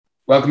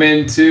Welcome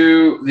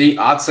into the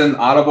Autzen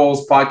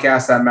Audibles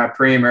podcast. I'm Matt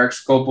Preem, Eric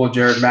Scopel,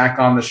 Jared Mack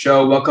on the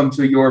show. Welcome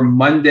to your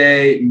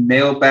Monday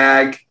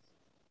mailbag.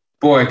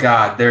 Boy,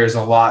 God, there's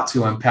a lot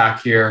to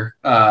unpack here.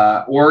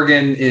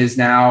 Oregon is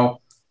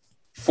now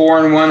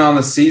 4-1 on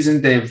the season.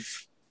 They've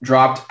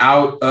dropped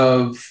out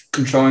of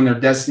controlling their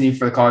destiny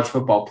for the college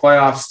football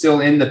playoffs.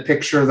 Still in the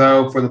picture,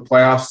 though, for the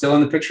playoffs. Still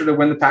in the picture to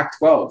win the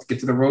Pac-12,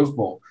 get to the Rose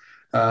Bowl.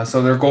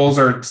 So their goals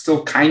are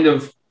still kind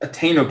of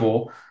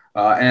attainable.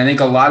 And I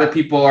think a lot of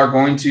people are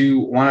going to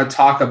want to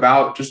talk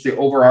about just the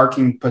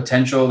overarching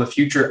potential, the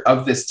future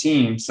of this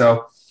team.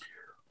 So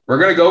we're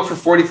going to go for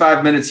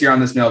 45 minutes here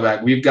on this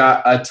mailbag. We've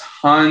got a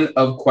ton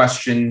of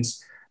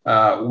questions.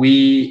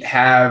 We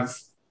have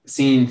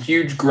seen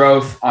huge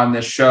growth on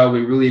this show.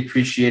 We really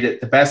appreciate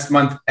it. The best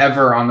month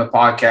ever on the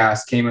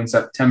podcast came in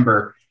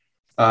September.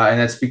 And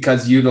that's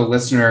because you, the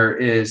listener,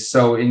 is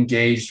so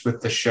engaged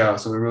with the show.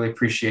 So we really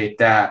appreciate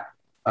that.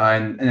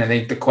 And I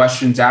think the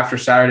questions after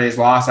Saturday's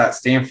loss at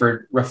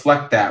Stanford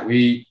reflect that.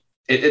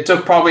 It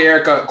took probably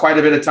Eric quite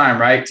a bit of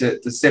time, right,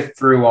 to sift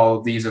through all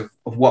of these of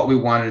what we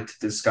wanted to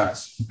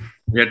discuss.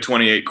 We had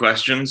 28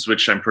 questions,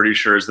 which I'm pretty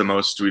sure is the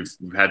most we've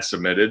had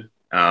submitted.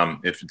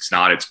 If it's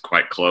not, it's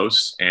quite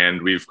close.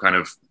 And we've kind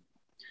of,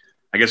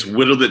 I guess,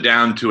 whittled it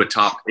down to a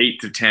top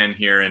 8 to 10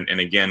 here. And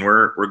again,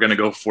 we're going to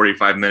go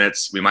 45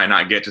 minutes. We might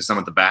not get to some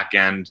at the back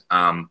end,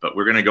 but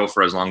we're going to go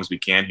for as long as we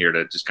can here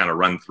to just kind of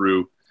run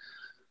through,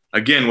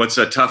 again, what's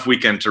a tough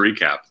weekend to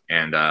recap.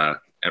 And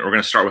we're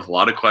going to start with a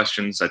lot of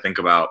questions, I think,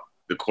 about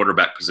the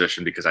quarterback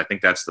position, because I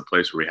think that's the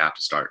place where we have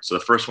to start. So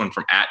the first one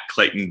from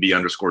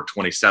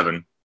 @ClaytonB_27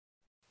 is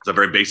a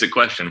very basic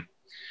question.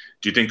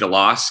 Do you think the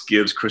loss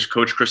gives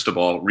Coach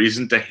Cristobal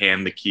reason to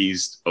hand the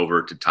keys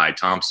over to Ty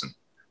Thompson?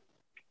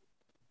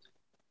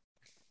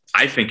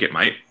 I think it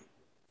might.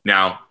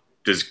 Now,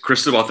 does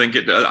Cristobal think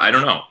it does? I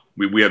don't know.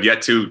 We have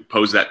yet to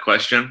pose that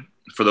question.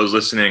 For those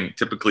listening,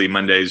 typically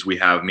Mondays we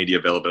have media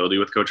availability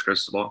with Coach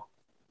Cristobal.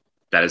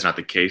 That is not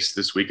the case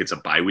this week. It's a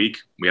bye week.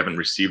 We haven't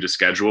received a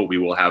schedule. We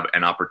will have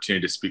an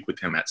opportunity to speak with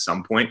him at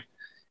some point.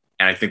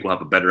 And I think we'll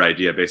have a better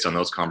idea based on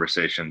those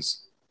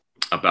conversations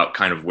about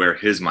kind of where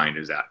his mind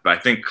is at. But I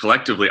think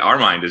collectively our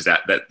mind is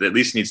that at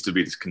least needs to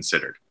be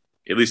considered.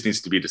 At least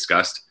needs to be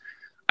discussed.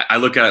 I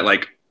look at it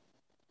like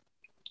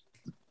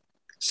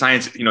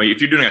science, if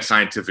you're doing a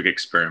scientific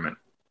experiment,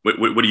 what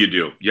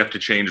do? You have to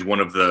change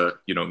one of the,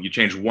 you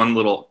change one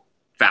little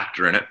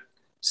factor in it,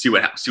 see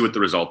what the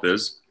result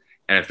is.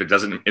 And if it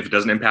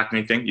doesn't impact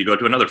anything, you go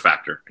to another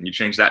factor and you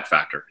change that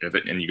factor.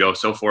 And you go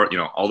so forth,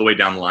 all the way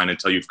down the line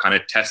until you've kind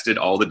of tested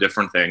all the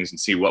different things and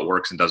see what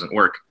works and doesn't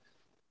work.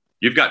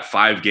 You've got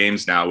 5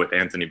 games now with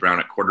Anthony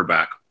Brown at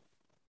quarterback.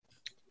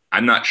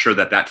 I'm not sure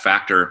that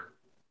factor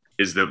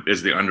is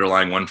the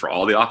underlying one for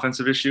all the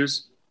offensive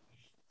issues,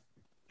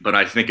 but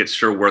I think it's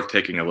sure worth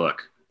taking a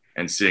look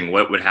and seeing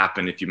what would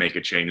happen if you make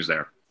a change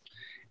there.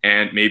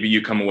 And maybe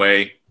you come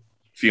away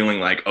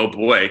feeling like, oh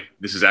boy,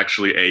 this is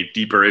actually a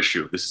deeper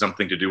issue. This is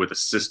something to do with the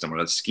system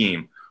or the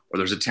scheme, or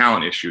there's a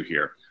talent issue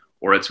here,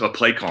 or it's a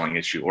play calling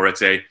issue, or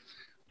it's a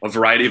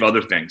variety of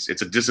other things.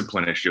 It's a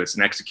discipline issue. It's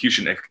an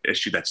execution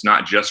issue that's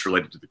not just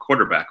related to the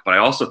quarterback. But I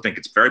also think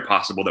it's very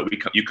possible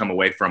that you come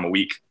away from a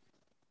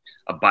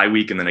bye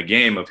week, and then a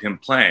game of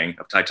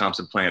Ty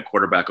Thompson playing at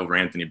quarterback over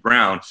Anthony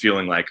Brown,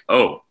 feeling like,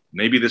 oh,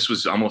 maybe this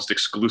was almost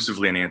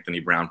exclusively an Anthony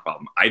Brown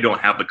problem. I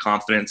don't have the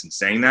confidence in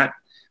saying that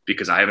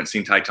because I haven't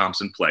seen Ty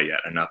Thompson play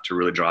yet enough to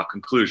really draw a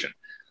conclusion.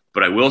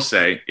 But I will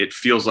say it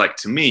feels like,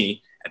 to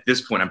me, at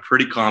this point, I'm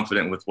pretty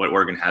confident with what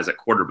Oregon has at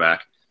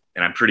quarterback.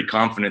 And I'm pretty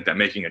confident that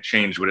making a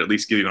change would at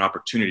least give you an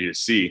opportunity to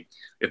see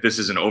if this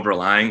is an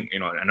underlying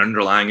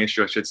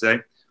issue, I should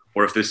say,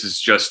 or if this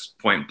is just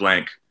point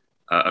blank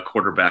a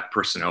quarterback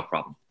personnel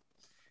problem.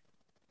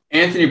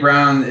 Anthony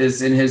Brown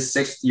is in his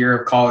 6th year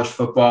of college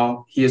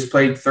football. He has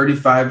played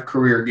 35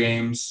 career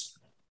games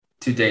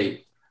to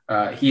date.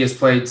 He has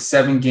played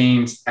 7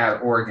 games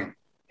at Oregon.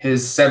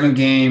 His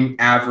 7-game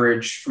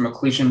average from a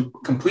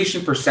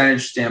completion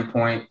percentage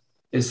standpoint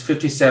is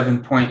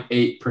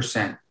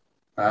 57.8%.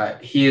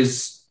 He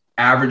is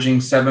averaging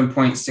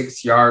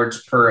 7.6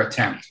 yards per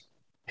attempt.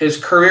 His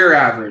career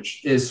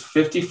average is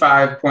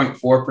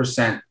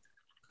 55.4%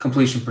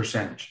 completion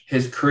percentage.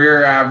 His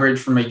career average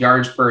from a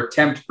yards per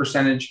attempt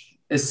percentage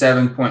is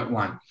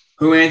 7.1.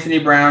 Who Anthony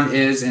Brown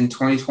is in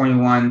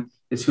 2021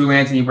 is who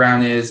Anthony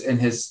Brown is in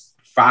his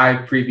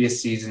 5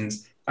 previous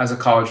seasons as a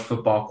college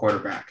football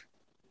quarterback.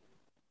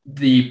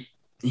 He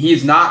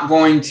is not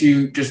going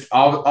to just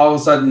all of a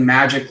sudden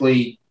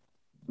magically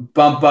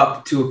bump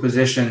up to a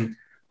position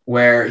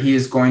where he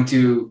is going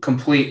to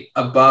complete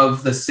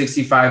above the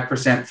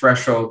 65%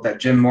 threshold that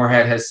Jim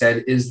Moorhead has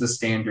said is the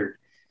standard.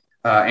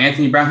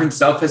 Anthony Brown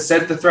himself has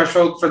said the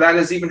threshold for that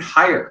is even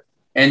higher.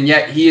 And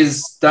yet he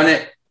has done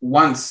it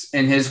once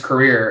in his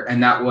career,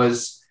 and that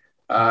was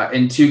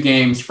in 2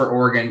 games for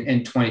Oregon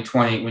in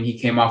 2020 when he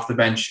came off the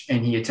bench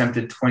and he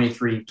attempted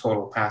 23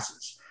 total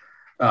passes.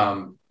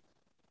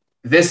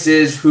 This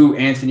is who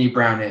Anthony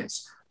Brown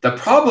is. The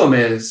problem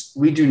is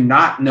we do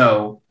not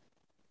know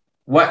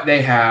what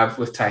they have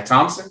with Ty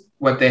Thompson.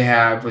 what they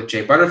have with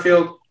Jay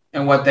Butterfield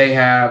and what they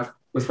have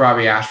with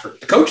Robbie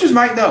Ashford. The coaches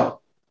might know.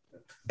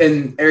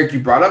 And Eric, you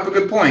brought up a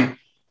good point.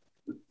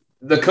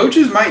 The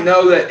coaches might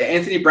know that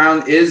Anthony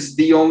Brown is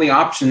the only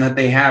option that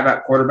they have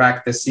at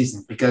quarterback this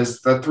season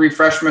because the three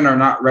freshmen are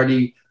not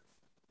ready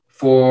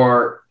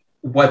for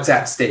what's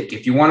at stake.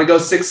 If you want to go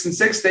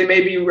 6-6, they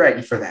may be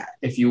ready for that.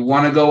 If you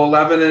want to go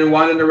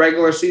 11-1 in the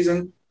regular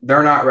season,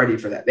 they're not ready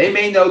for that. They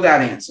may know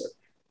that answer.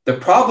 The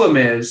problem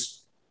is,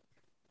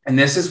 and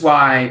this is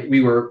why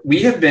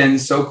we have been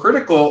so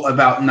critical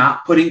about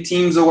not putting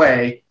teams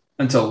away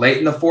until late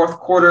in the fourth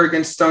quarter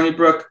against Stony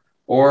Brook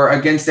or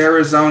against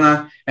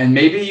Arizona, and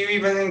maybe you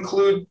even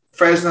include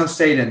Fresno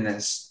State in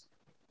this.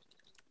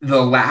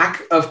 The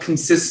lack of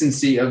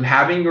consistency of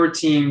having your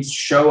teams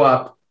show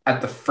up at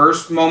the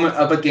first moment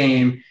of a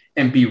game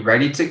and be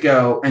ready to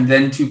go, and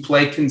then to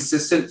play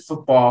consistent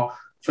football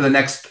for the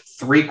next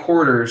 3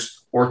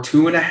 quarters or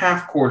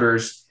 2.5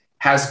 quarters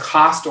has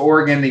cost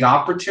Oregon the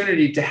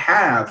opportunity to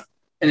have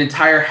an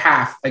entire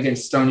half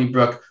against Stony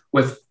Brook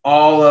with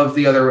all of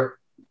the other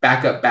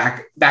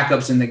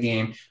backups in the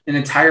game, an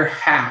entire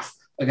half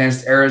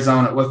against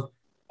Arizona with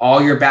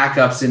all your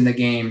backups in the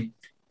game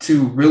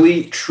to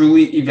really,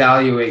 truly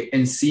evaluate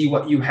and see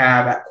what you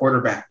have at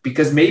quarterback.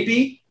 Because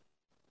maybe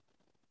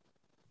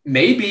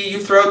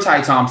you throw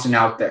Ty Thompson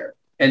out there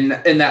in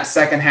that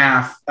second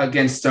half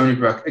against Stony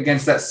Brook,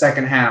 against that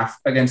second half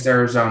against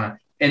Arizona,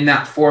 in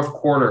that fourth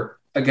quarter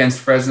against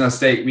Fresno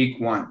State week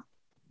 1.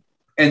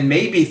 And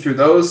maybe through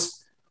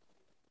those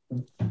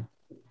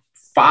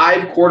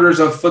 5 quarters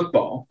of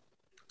football,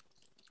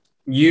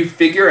 you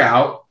figure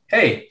out,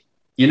 hey,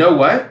 you know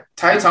what?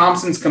 Ty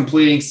Thompson's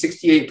completing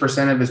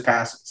 68% of his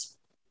passes.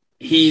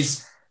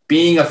 He's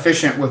being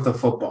efficient with the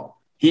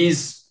football.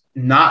 He's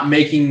not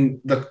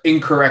making the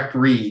incorrect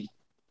read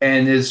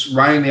and is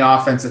running the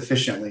offense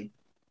efficiently.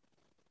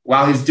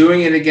 While he's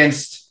doing it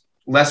against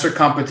lesser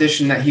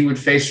competition that he would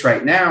face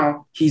right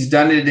now, he's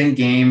done it in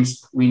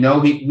games. We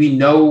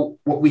know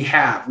what we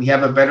have. We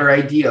have a better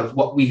idea of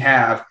what we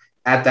have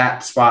at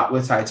that spot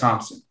with Ty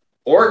Thompson.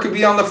 Or it could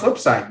be on the flip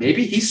side.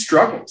 Maybe he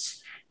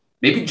struggles.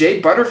 Maybe Jay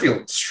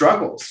Butterfield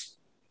struggles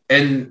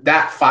in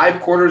that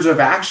 5 quarters of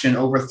action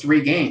over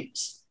 3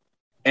 games.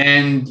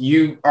 And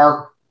you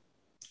are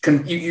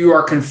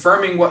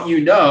confirming what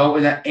you know,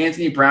 and that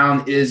Anthony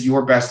Brown is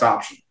your best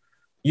option.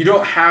 You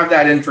don't have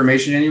that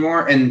information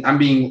anymore, and I'm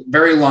being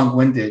very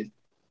long-winded,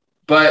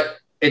 but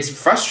it's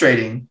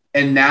frustrating.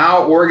 And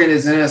now Oregon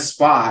is in a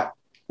spot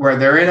where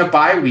they're in a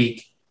bye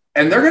week,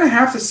 and they're going to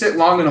have to sit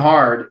long and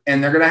hard,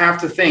 and they're going to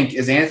have to think,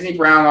 is Anthony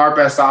Brown our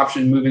best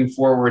option moving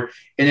forward?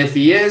 And if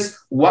he is,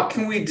 what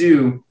can we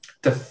do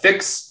to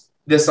fix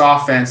this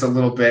offense a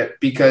little bit?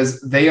 Because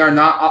they are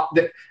not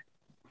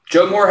 –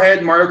 Joe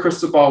Moorhead, Mario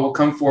Cristobal will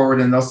come forward,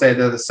 and they'll say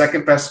they're the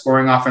second best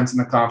scoring offense in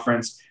the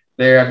conference.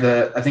 They have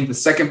the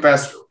second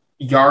best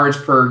yards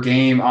per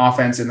game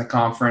offense in the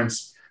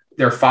conference.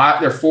 They're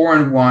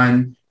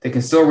 4-1. They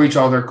can still reach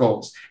all their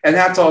goals. And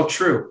that's all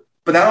true.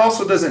 But that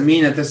also doesn't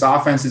mean that this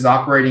offense is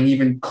operating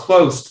even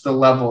close to the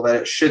level that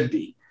it should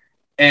be.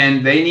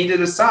 And they need to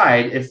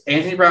decide, if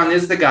Anthony Brown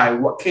is the guy,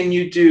 what can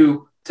you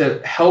do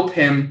to help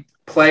him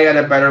play at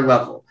a better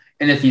level?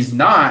 And if he's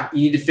not,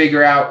 you need to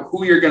figure out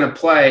who you're going to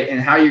play and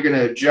how you're going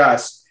to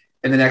adjust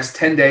in the next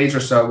 10 days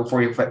or so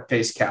before you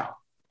face Cal.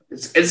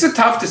 It's a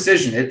tough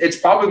decision. It's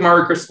probably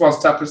Mario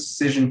Cristobal's toughest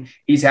decision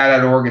he's had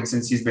at Oregon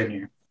since he's been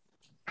here.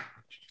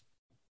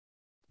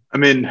 I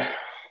mean,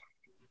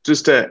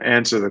 just to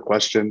answer the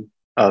question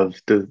of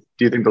do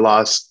you think the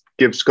loss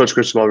gives Coach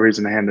Cristobal a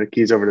reason to hand the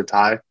keys over to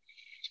Ty?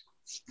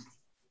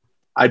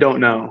 I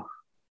don't know.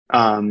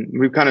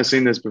 We've kind of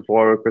seen this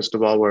before with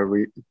Cristobal,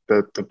 where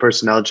the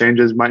personnel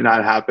changes might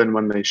not happen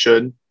when they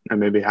should, and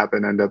maybe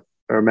end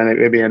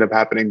up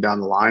happening down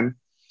the line.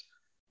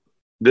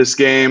 This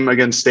game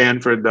against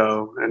Stanford,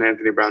 though, and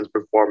Anthony Brown's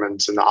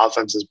performance and the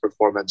offense's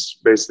performance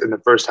based in the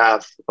first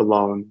half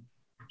alone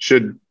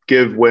should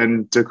give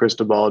wind to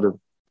Cristobal to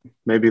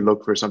maybe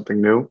look for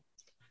something new.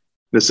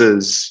 This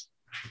is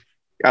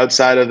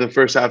outside of the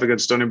first half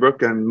against Stony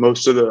Brook and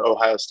most of the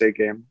Ohio State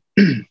game.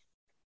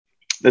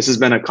 This has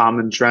been a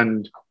common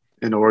trend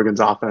in Oregon's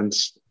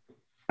offense,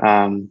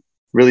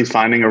 really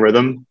finding a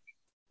rhythm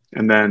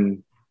and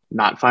then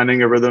not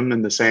finding a rhythm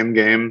in the same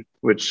game,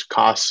 which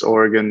costs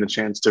Oregon the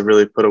chance to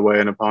really put away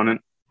an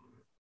opponent.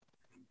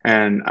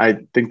 And I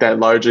think that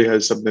largely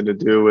has something to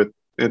do with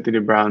Anthony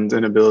Brown's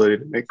inability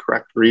to make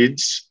correct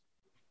reads,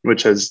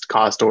 which has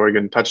cost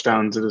Oregon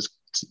touchdowns.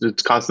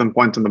 It's cost them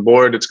points on the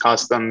board. It's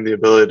cost them the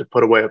ability to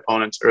put away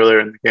opponents earlier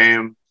in the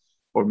game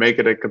or make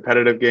it a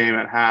competitive game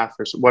at half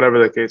or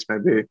whatever the case may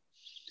be.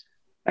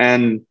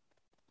 And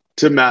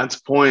to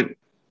Matt's point,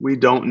 we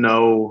don't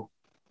know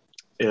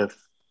if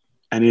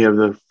any of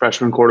the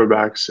freshman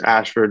quarterbacks,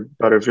 Ashford,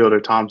 Butterfield, or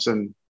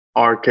Thompson,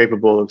 are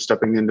capable of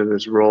stepping into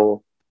this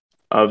role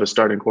of a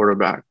starting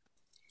quarterback.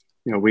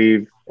 You know,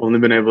 we've only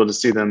been able to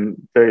see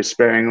them very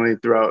sparingly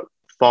throughout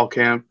fall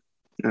camp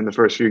and the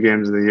first few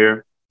games of the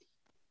year.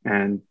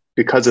 And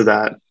because of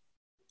that,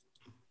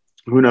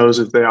 who knows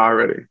if they are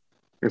ready.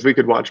 if we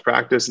could watch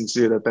practice and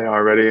see that they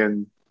are ready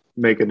and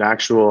make an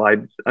actual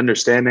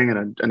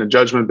understanding and a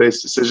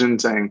judgment-based decision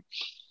saying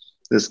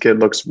this kid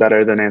looks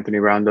better than Anthony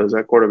Brown does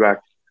at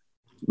quarterback,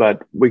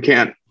 but we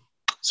can't.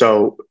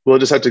 So we'll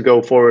just have to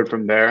go forward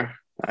from there.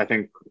 I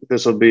think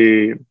this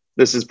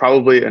is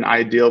probably an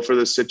ideal for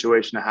this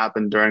situation to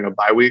happen during a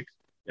bye week.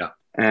 Yeah.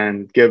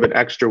 And give an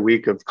extra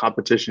week of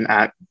competition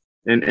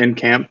in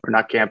camp, or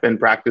not camp, in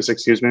practice,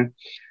 excuse me.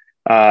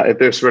 If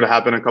this were to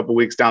happen a couple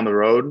weeks down the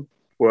road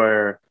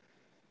where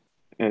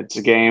it's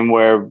a game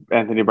where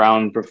Anthony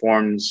Brown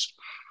performs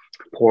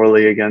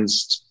poorly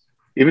against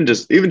even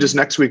just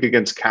next week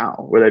against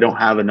Cal, where they don't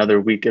have another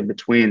week in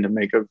between to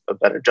make a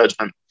better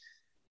judgment.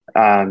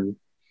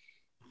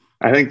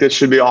 I think that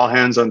should be all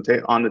hands on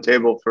the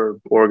table for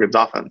Oregon's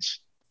offense.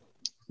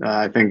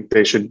 I think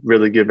they should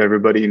really give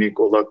everybody an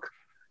equal look.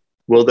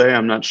 Will they?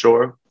 I'm not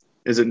sure.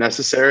 Is it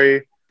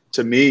necessary?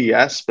 To me,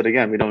 yes. But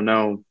again, we don't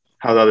know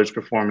how the others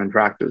perform in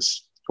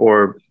practice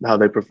or how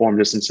they perform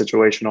just in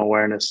situational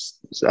awareness,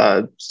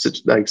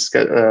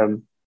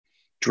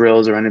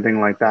 drills or anything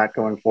like that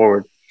going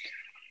forward.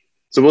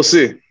 So we'll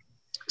see.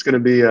 It's going to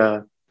be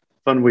a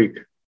fun week.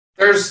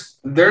 There's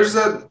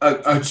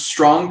a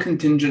strong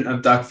contingent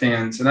of Duck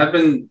fans, and I've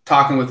been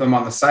talking with them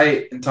on the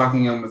site and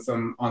talking with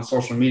them on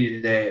social media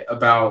today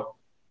about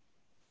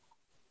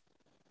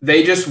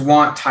they just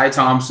want Ty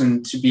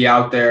Thompson to be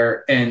out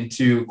there and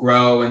to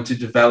grow and to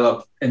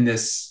develop in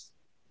this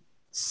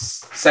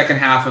second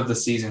half of the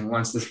season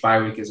once this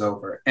bye week is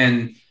over,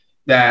 and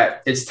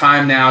that it's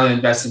time now to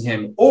invest in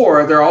him.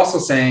 Or they're also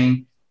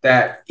saying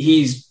that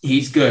he's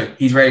good,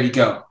 he's ready to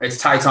go. It's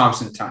Ty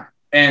Thompson time.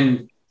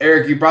 And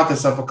Eric, you brought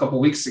this up a couple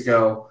weeks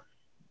ago.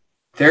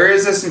 There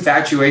is this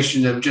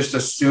infatuation of just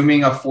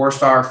assuming a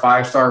 4-star,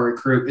 5-star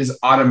recruit is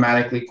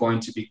automatically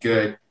going to be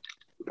good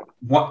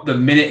the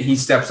minute he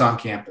steps on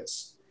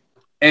campus.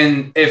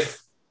 And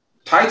if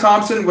Ty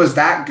Thompson was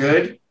that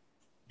good,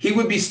 he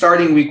would be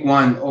starting week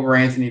 1 over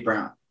Anthony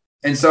Brown.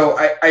 And so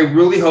I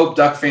really hope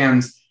Duck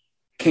fans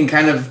can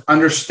kind of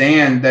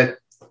understand that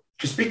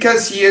just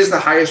because he is the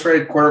highest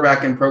rated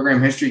quarterback in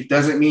program history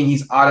doesn't mean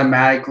he's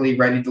automatically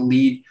ready to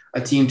lead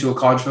a team to a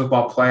college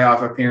football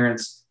playoff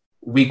appearance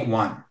week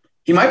 1.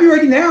 He might be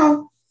ready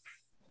now.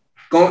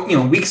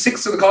 Week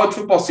 6 of the college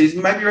football season,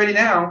 he might be ready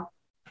now.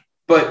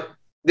 But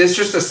this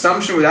just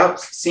assumption without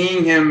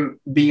seeing him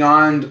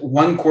beyond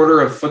one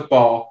quarter of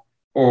football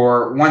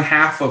or one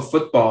half of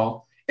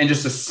football and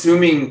just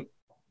assuming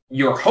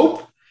your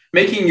hope,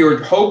 making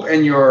your hope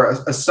and your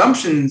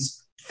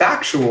assumptions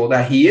factual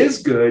that he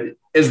is good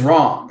is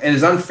wrong and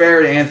is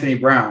unfair to Anthony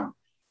Brown.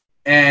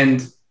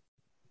 And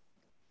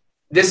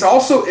this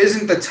also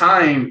isn't the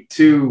time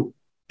to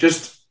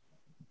just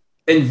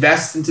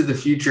invest into the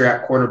future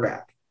at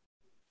quarterback.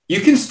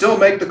 You can still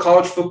make the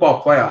college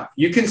football playoff.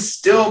 You can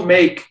still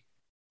make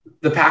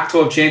the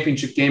Pac-12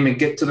 championship game and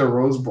get to the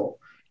Rose Bowl.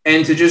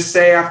 And to just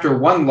say after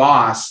one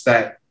loss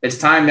that it's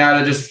time now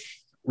to just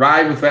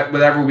ride with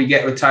whatever we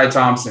get with Ty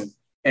Thompson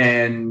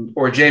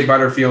or Jay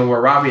Butterfield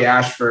or Robbie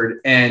Ashford.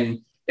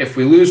 And if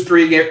we lose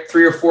 3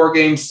 or 4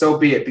 games, so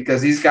be it,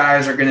 because these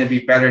guys are going to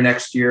be better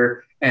next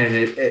year. And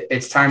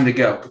it's time to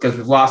go because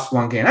we've lost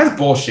 1 game. That's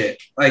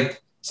bullshit.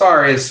 Like,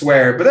 sorry to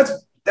swear, but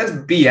that's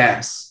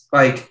BS.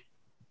 Like,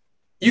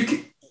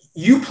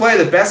 you play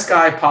the best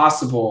guy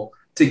possible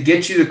to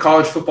get you to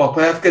college football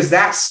playoff because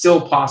that's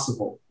still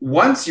possible.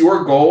 Once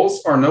your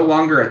goals are no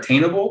longer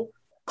attainable,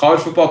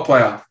 college football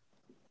playoff,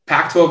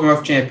 Pac-12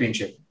 North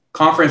championship,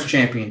 conference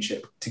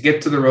championship, to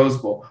get to the Rose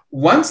Bowl.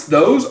 Once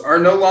those are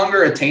no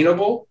longer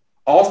attainable,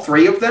 all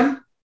 3 of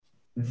them,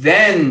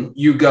 then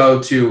you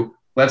go to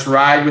let's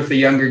ride with the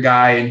younger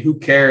guy, and who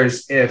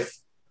cares if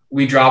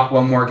we drop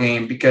 1 more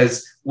game,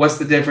 because what's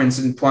the difference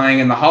in playing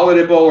in the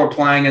Holiday Bowl or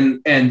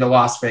playing in the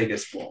Las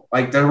Vegas Bowl?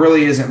 Like, there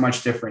really isn't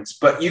much difference,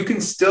 but you can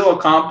still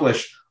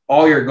accomplish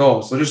all your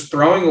goals. So just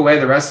throwing away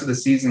the rest of the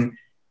season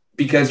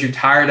because you're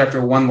tired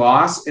after 1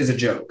 loss is a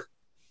joke.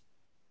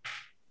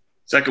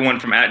 Second one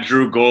from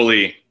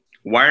 @DrewGoalie.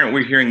 Why aren't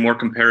we hearing more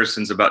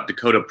comparisons about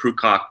Dakota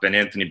Prukop and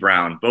Anthony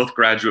Brown? Both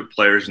graduate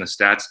players, and the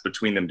stats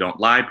between them don't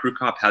lie.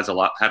 Prukop had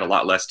a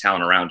lot less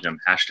talent around him.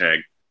 #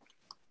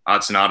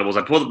 odds and audibles.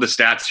 I pulled up the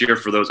stats here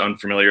for those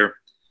unfamiliar,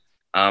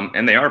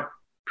 and they are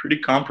pretty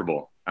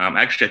comparable.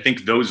 Actually, I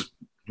think those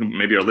who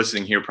maybe are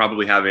listening here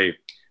probably have a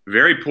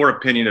very poor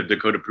opinion of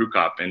Dakota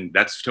Prukop, and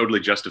that's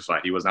totally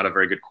justified. He was not a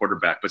very good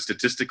quarterback, but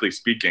statistically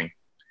speaking,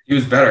 he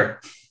was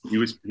better. He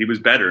was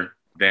better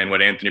than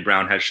what Anthony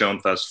Brown has shown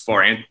thus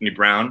far. Anthony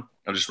Brown,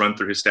 I'll just run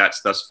through his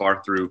stats thus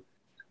far through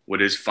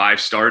what is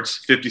 5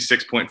 starts,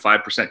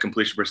 56.5%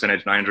 completion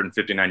percentage,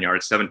 959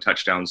 yards, 7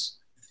 touchdowns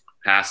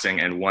passing,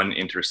 and 1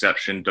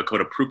 interception.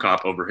 Dakota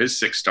Prukop over his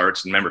 6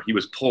 starts, and remember, he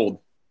was pulled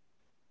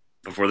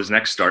before this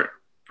next start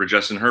for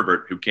Justin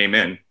Herbert, who came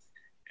in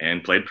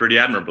and played pretty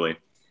admirably.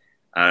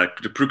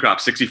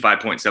 Prukop,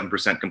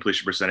 65.7%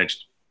 completion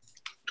percentage,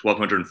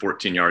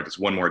 1,214 yards. It's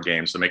 1 more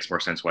game, so it makes more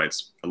sense why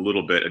it's a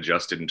little bit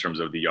adjusted in terms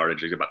of the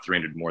yardage. He's about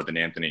 300 more than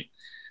Anthony.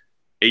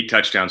 8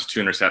 touchdowns, 2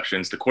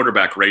 interceptions. The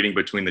quarterback rating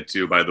between the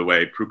two, by the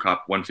way,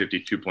 Prukop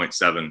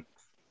 152.7,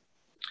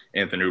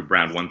 Anthony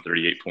Brown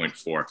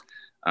 138.4.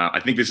 I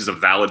think this is a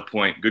valid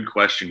point. Good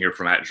question here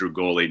from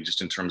 @DrewGoalie,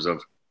 just in terms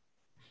of,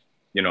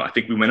 I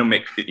think we want to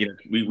make,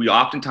 we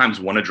oftentimes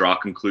want to draw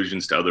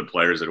conclusions to other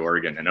players at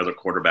Oregon and other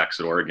quarterbacks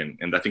at Oregon.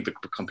 And I think the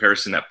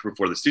comparison that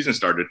before the season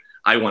started,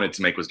 I wanted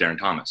to make was Darren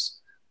Thomas,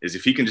 is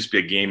if he can just be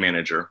a game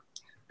manager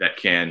that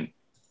can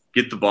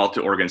get the ball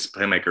to Oregon's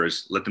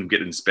playmakers, let them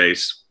get in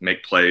space,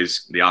 make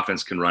plays, the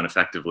offense can run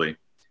effectively,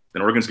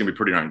 then Oregon's going to be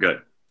pretty darn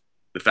good.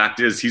 The fact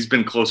is he's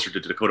been closer to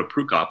Dakota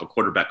Prukop, a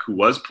quarterback who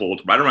was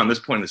pulled right around this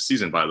point in the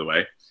season, by the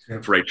way,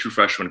 for a true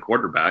freshman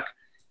quarterback.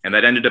 And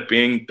that ended up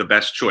being the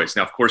best choice.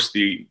 Now, of course,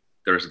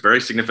 there's a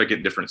very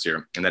significant difference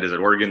here, and that is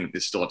that Oregon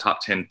is still a top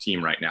 10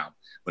 team right now.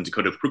 When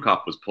Dakota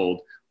Prukop was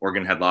pulled,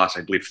 Oregon had lost,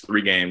 I believe,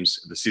 3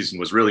 games. The season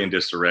was really in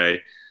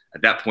disarray.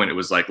 At that point, it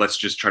was like, let's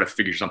just try to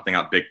figure something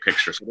out big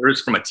picture. So there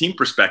is, from a team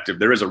perspective,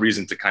 there is a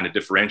reason to kind of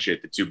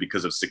differentiate the two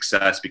because of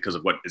success, because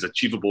of what is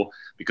achievable,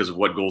 because of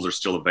what goals are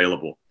still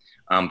available.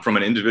 From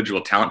an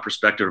individual talent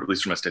perspective, or at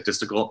least from a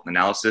statistical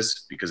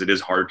analysis, because it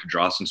is hard to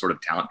draw some sort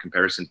of talent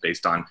comparison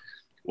based on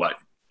what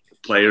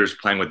players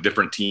playing with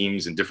different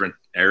teams and different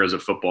eras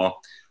of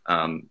football,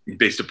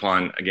 based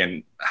upon,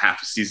 again,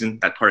 half a season.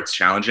 That part's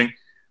challenging.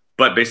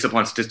 But based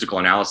upon statistical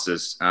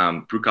analysis,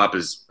 Prukop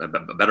is a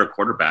better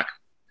quarterback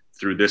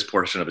through this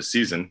portion of a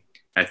season.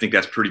 I think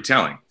that's pretty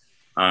telling.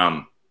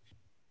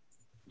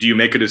 Do you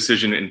make a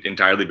decision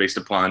entirely based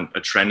upon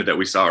a trend that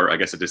we saw, or I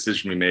guess a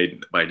decision we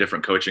made by a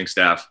different coaching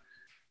staff,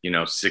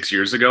 6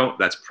 years ago?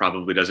 That's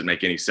probably doesn't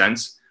make any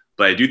sense.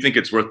 But I do think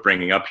it's worth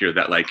bringing up here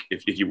that, like,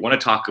 if you want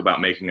to talk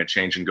about making a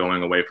change and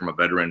going away from a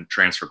veteran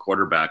transfer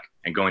quarterback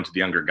and going to the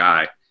younger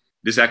guy,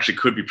 this actually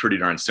could be pretty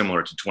darn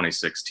similar to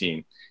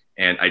 2016.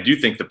 And I do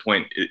think the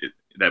point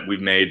that we've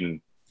made,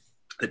 and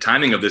the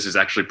timing of this is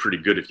actually pretty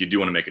good if you do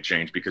want to make a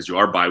change, because you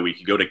are bye week.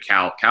 You go to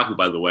Cal, who,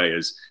 by the way,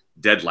 is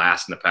dead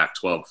last in the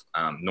Pac-12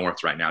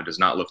 North right now, does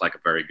not look like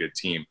a very good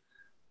team.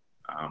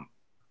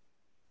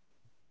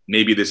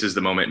 Maybe this is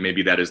the moment.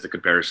 Maybe that is the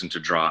comparison to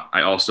draw.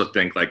 I also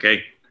think, like,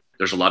 hey,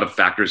 there's a lot of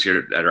factors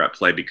here that are at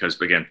play because,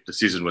 again, the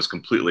season was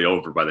completely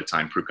over by the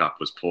time Prukop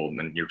was pulled,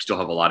 and you still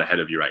have a lot ahead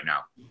of you right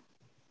now.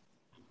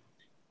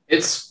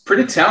 It's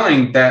pretty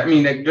telling that,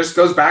 it just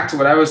goes back to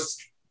what I was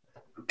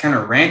kind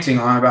of ranting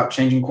on about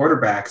changing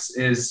quarterbacks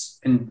is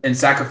and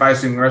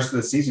sacrificing the rest of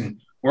the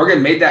season.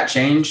 Oregon made that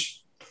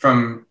change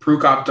from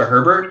Prukop to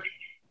Herbert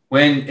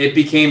when it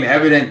became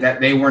evident that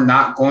they were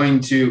not going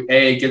to,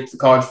 A, get to the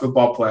college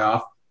football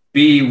playoff,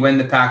 B, win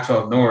the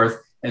Pac-12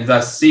 North, and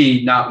thus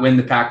C, not win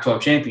the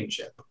Pac-12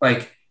 championship.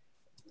 Like,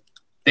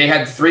 they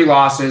had 3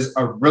 losses,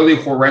 a really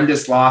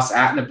horrendous loss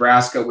at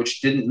Nebraska,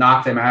 which didn't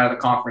knock them out of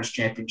the conference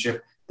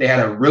championship. They had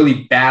a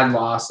really bad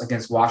loss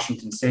against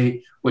Washington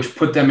State, which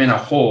put them in a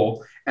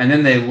hole. And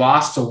then they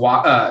lost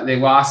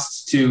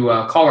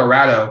to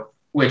Colorado,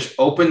 which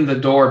opened the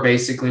door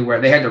basically where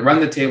they had to run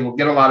the table,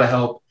 get a lot of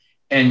help,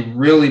 and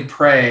really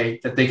pray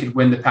that they could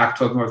win the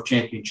Pac-12 North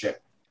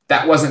championship.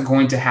 That wasn't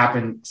going to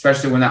happen,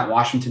 especially when that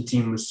Washington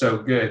team was so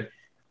good.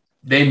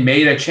 They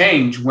made a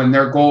change when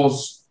their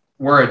goals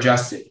were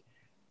adjusted.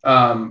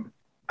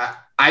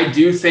 I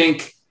do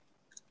think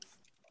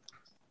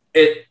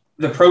the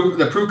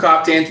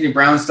Prukop to Anthony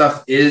Brown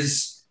stuff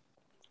is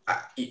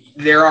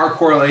there are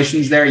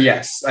correlations there,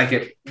 yes.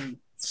 Like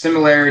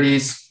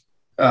similarities.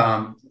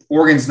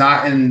 Oregon's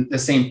not in the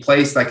same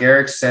place, like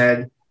Eric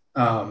said,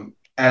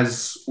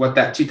 as what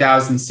that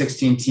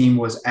 2016 team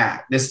was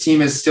at. This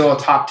team is still a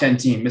top 10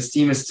 team. This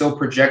team is still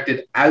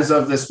projected as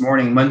of this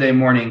morning, Monday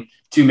morning,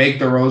 to make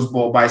the Rose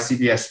Bowl by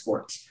CBS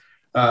Sports.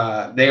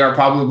 They are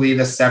probably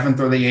the 7th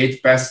or the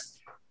 8th best,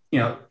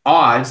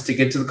 odds to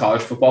get to the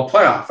college football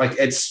playoff. Like,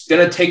 it's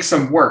going to take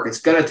some work.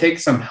 It's going to take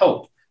some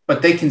help,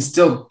 but they can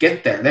still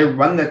get there. They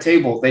run the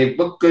table. They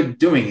look good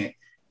doing it.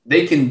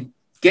 They can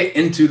get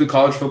into the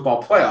college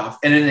football playoff.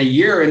 And in a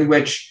year in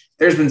which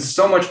there's been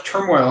so much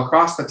turmoil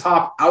across the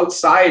top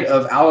outside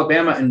of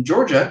Alabama and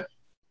Georgia,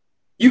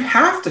 you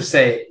have to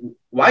say,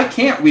 why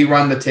can't we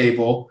run the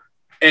table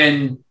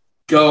and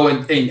go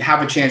and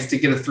have a chance to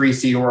get a 3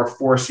 seed or a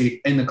 4 seed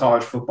in the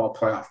college football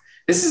playoff?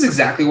 This is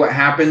exactly what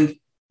happened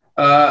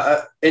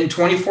in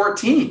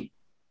 2014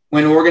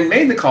 when Oregon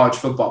made the college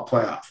football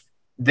playoff.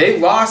 They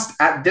lost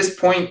at this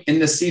point in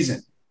the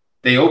season.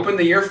 They opened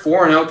the year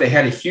 4-0. They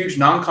had a huge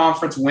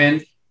non-conference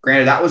win.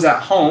 Granted, that was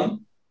at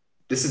home.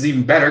 This is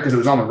even better because it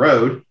was on the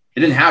road.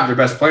 They didn't have their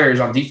best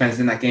players on defense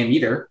in that game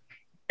either.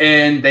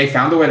 And they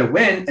found a way to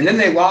win. And then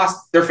they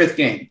lost their 5th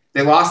game.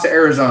 They lost to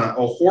Arizona,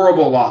 a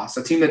horrible loss,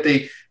 a team that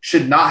they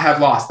should not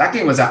have lost. That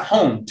game was at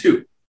home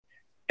too.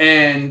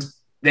 And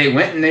they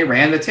went and they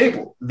ran the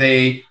table.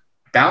 They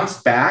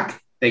bounced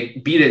back. They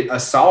beat a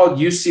solid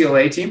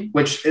UCLA team,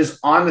 which is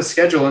on the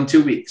schedule in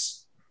 2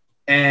 weeks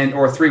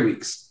or 3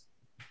 weeks.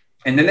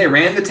 And then they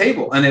ran the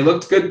table and they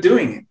looked good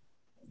doing it.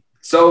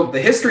 So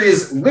the history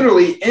is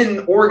literally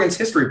in Oregon's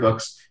history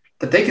books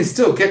that they can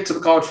still get to the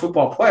college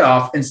football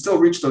playoff and still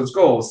reach those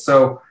goals.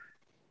 So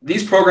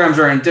these programs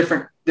are in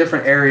different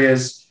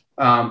areas.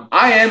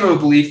 I am of a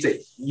belief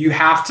that you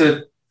have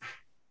to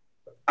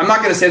 – I'm not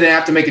going to say they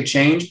have to make a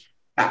change,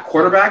 at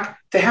quarterback,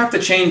 they have to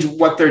change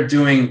what they're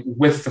doing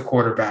with the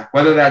quarterback,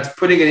 whether that's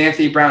putting in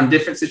Anthony Brown in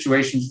different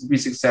situations to be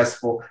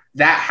successful.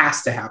 That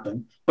has to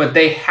happen. But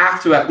they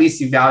have to at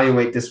least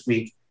evaluate this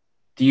week.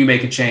 Do you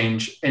make a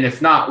change? And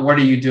if not, what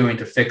are you doing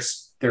to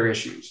fix their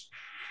issues?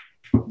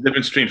 The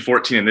difference between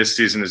 14 and this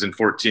season is in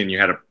 14, you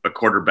had a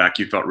quarterback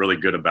you felt really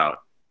good about.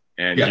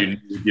 And you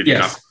give you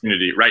an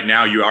opportunity. Right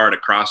now, you are at a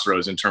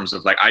crossroads in terms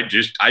of like,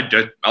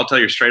 I'll tell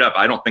you straight up,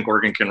 I don't think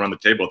Oregon can run the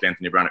table with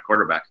Anthony Brown at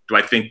quarterback. Do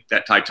I think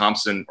that Ty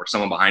Thompson or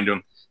someone behind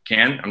him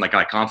can? I'm like,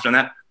 am I confident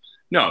in that?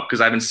 No, because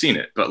I haven't seen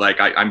it. But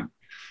like,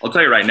 I'll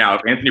tell you right now,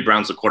 if Anthony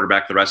Brown's the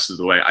quarterback the rest of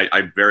the way,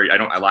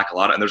 I lack a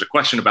lot. And there's a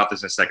question about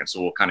this in a second,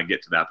 so we'll kind of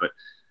get to that. But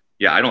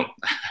yeah, I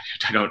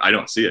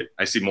don't see it.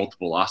 I see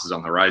multiple losses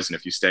on the horizon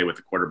if you stay with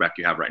the quarterback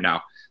you have right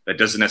now. That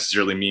doesn't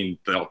necessarily mean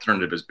the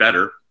alternative is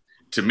better.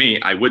 To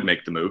me, I would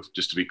make the move,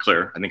 just to be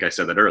clear. I think I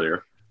said that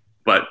earlier.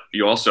 But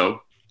you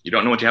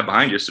don't know what you have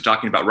behind you. So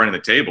talking about running the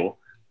table,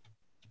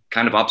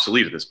 kind of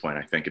obsolete at this point,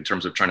 I think, in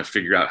terms of trying to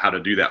figure out how to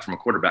do that from a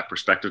quarterback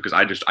perspective. Because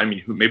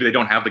maybe they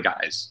don't have the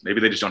guys.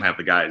 Maybe they just don't have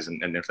the guys.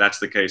 And if that's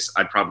the case,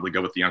 I'd probably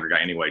go with the younger guy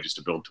anyway, just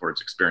to build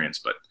towards experience.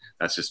 But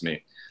that's just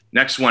me.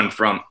 Next one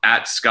from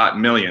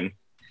 @ScottMillion.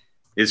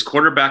 Is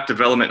quarterback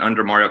development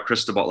under Mario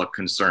Cristobal a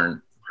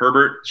concern?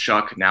 Herbert,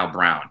 Shough, now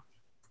Brown.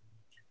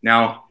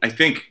 Now, I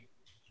think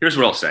here's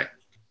what I'll say.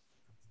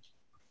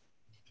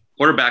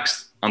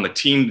 Quarterbacks on the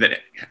team that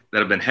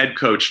have been head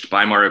coached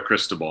by Mario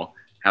Cristobal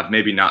have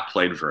maybe not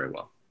played very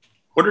well.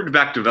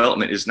 Quarterback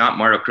development is not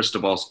Mario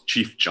Cristobal's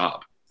chief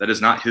job. That is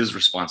not his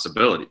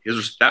responsibility.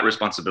 That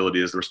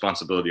responsibility is the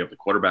responsibility of the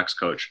quarterback's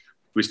coach,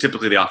 who is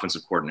typically the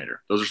offensive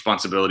coordinator. Those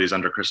responsibilities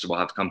under Cristobal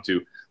have come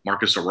to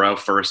Marcus Arroyo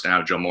first and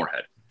now Joe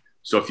Moorhead.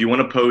 So if you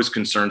want to pose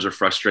concerns or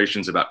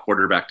frustrations about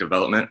quarterback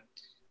development,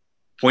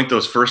 point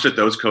those first at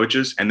those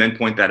coaches and then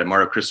point that at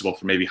Mario Cristobal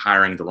for maybe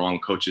hiring the wrong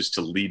coaches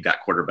to lead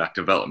that quarterback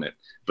development.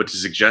 But to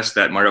suggest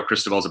that Mario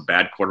Cristobal is a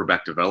bad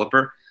quarterback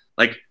developer,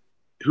 like,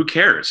 who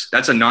cares?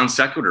 That's a non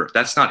sequitur.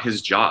 That's not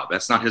his job.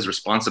 That's not his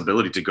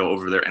responsibility to go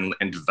over there and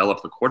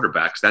develop the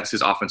quarterbacks. That's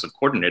his offensive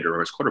coordinator or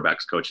his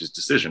quarterbacks coach's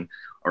decision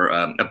or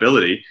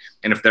ability.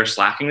 And if they're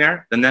slacking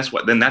there, then that's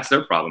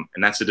their problem.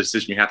 And that's a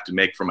decision you have to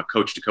make from a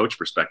coach to coach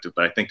perspective.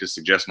 But I think to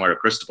suggest Mario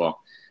Cristobal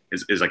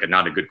is like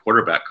not a good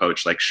quarterback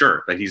coach, like,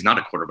 sure, but he's not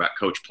a quarterback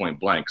coach point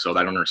blank. So I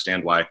don't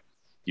understand why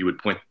you would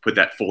put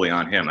that fully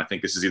on him. I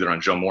think this is either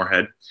on Joe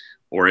Moorhead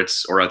or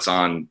it's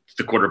on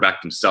the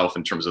quarterback himself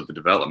in terms of the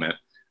development.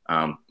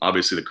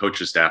 Obviously, the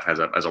coaching staff has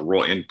a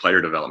role in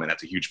player development.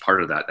 That's a huge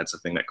part of that. That's the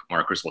thing that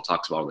Mario Cristobal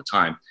talks about all the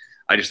time.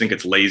 I just think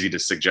it's lazy to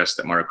suggest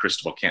that Mario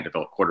Cristobal can't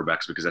develop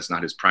quarterbacks because that's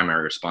not his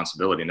primary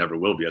responsibility and never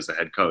will be as the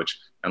head coach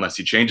unless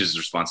he changes his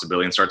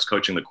responsibility and starts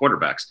coaching the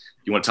quarterbacks.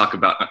 If you want to talk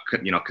about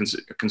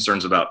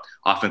concerns about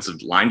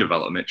offensive line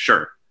development,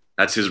 sure,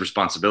 that's his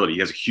responsibility. He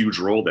has a huge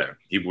role there.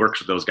 He works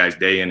with those guys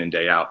day in and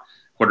day out.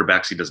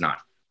 Quarterbacks, he does not.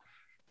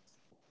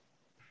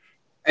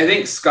 I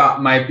think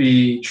Scott might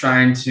be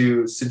trying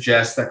to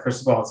suggest that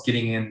Cristobal is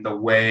getting in the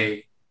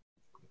way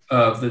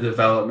of the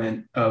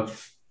development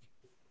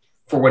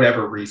for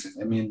whatever reason.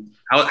 I mean,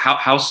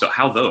 how so?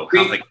 How though?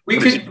 We've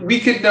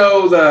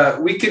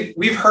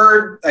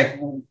heard, like,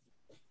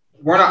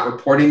 we're not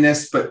reporting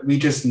this, but we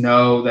just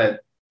know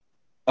that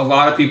a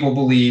lot of people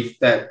believe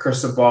that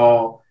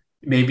Cristobal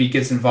maybe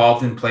gets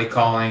involved in play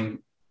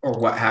calling or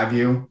what have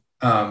you.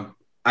 I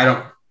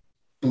don't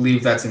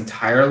believe that's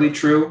entirely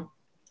true.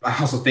 I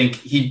also think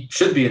he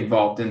should be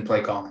involved in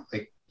play calling.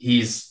 Like,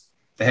 he's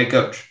the head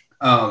coach.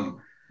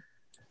 But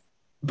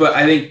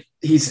I think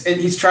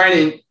he's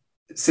trying to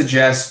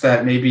suggest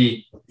that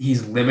maybe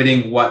he's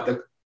limiting what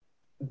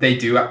they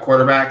do at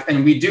quarterback.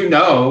 And we do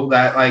know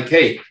that, like,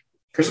 hey,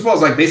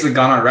 Cristobal's like basically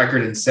gone on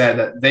record and said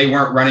that they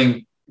weren't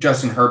running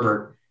Justin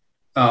Herbert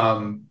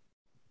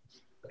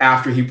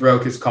after he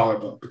broke his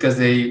collarbone because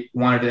they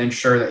wanted to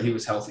ensure that he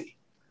was healthy.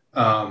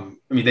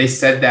 They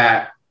said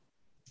that,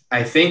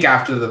 I think,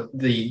 after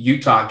the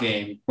Utah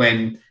game,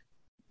 when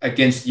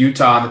against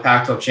Utah in the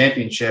Pac-12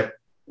 championship,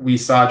 we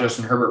saw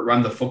Justin Herbert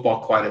run the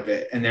football quite a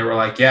bit. And they were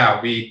like,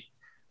 yeah, we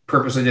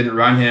purposely didn't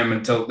run him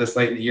until this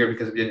late in the year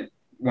because we didn't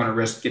want to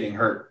risk getting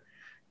hurt.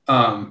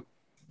 That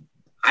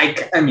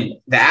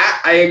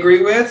I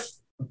agree with,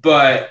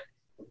 but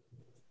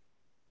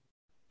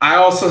I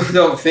also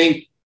don't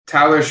think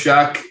Tyler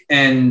Shough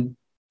and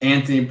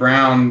Anthony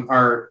Brown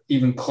are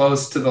even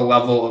close to the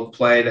level of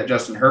play that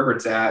Justin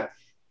Herbert's at.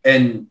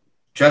 And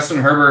Justin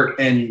Herbert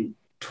in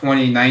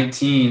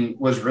 2019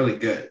 was really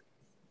good.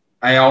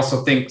 I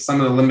also think some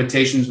of the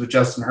limitations with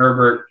Justin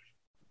Herbert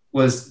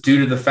was due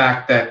to the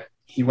fact that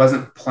he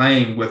wasn't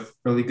playing with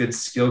really good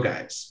skill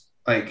guys,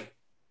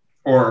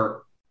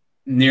 or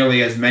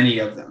nearly as many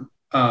of them.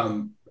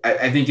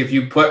 I think if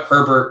you put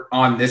Herbert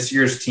on this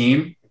year's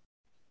team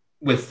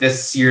with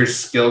this year's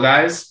skill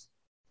guys,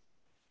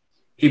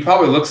 he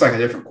probably looks like a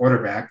different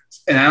quarterback.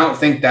 And I don't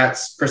think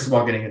that's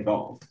Cristobal getting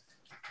involved.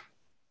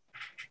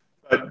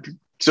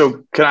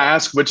 So can I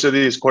ask which of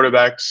these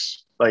quarterbacks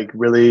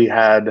really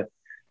had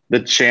the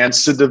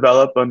chance to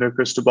develop under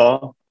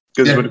Cristobal?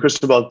 Because when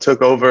Cristobal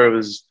took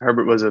over,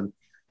 Herbert was a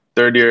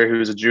third year, he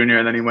was a junior,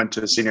 and then he went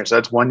to a senior. So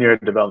that's 1 year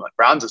of development.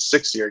 Brown's a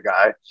 6-year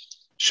guy.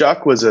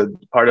 Shuck was a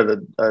part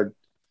of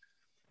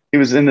he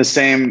was in the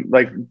same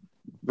like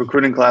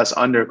recruiting class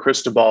under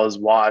Cristobal's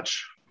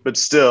watch, but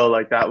still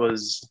like that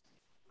was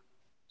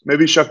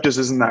maybe Shuck just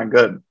isn't that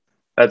good.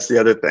 That's the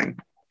other thing.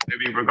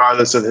 Maybe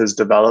regardless of his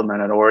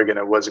development at Oregon,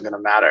 it wasn't going to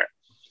matter.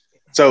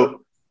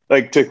 So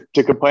like to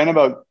complain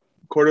about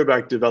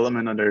quarterback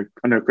development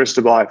under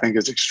Cristobal, I think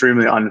is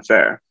extremely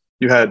unfair.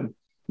 You had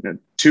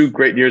 2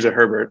 great years of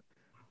Herbert,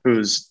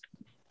 who's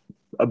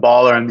a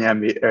baller in the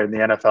NBA or in the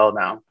NFL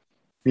now.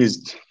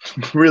 He's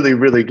really,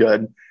 really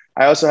good.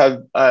 I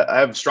also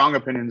have strong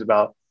opinions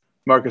about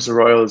Marcus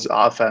Arroyo's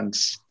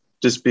offense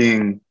just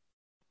being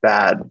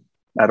bad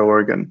at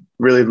Oregon,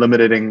 really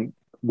limiting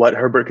what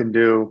Herbert can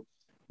do,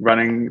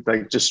 running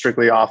like just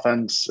strictly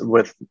offense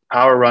with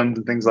power runs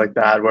and things like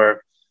that,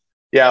 where,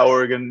 yeah,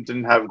 Oregon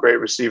didn't have great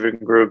receiving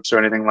groups or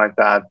anything like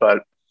that.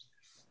 But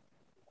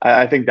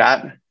I think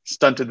that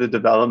stunted the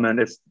development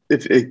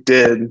if it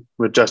did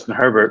with Justin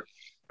Herbert.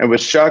 And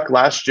with Shuck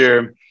last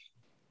year,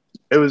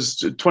 it was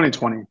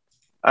 2020.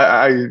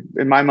 I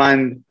in my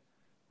mind,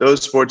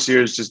 those sports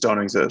years just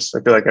don't exist.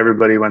 I feel like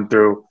everybody went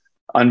through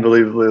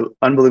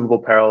unbelievable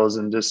perils,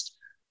 and just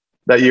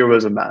that year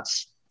was a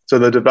mess. So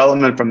the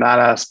development from that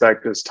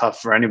aspect is tough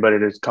for anybody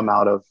to come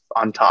out of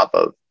on top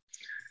of.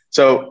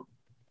 So,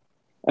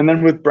 and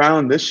then with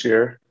Brown this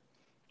year,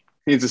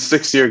 he's a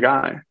 6-year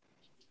guy.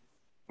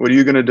 What are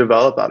you going to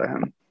develop out of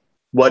him?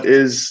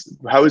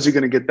 How is he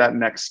going to get that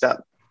next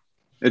step?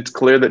 It's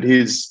clear that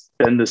he's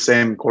been the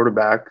same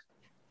quarterback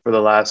for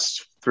the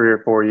last 3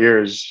 or 4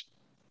 years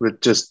with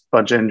just a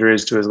bunch of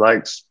injuries to his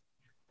legs.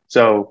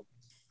 So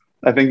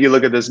I think you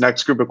look at this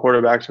next group of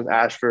quarterbacks with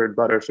Ashford,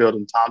 Butterfield,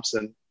 and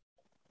Thompson,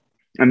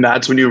 and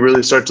that's when you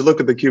really start to look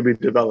at the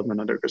QB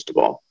development under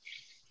Cristobal,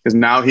 because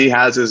now he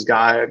has his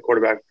guy at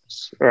quarterback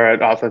or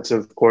at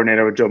offensive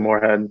coordinator with Joe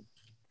Moorhead,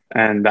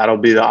 and that'll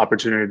be the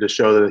opportunity to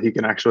show that he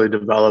can actually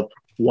develop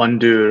 1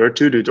 dude or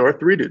 2 dudes or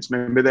 3 dudes.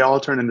 Maybe they all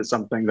turn into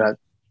something that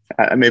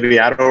maybe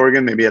at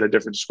Oregon, maybe at a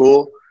different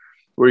school,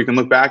 where you can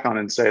look back on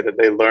and say that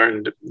they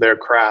learned their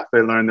craft, they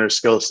learned their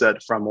skill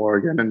set from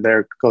Oregon and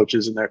their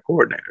coaches and their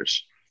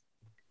coordinators.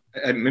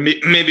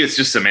 Maybe it's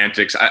just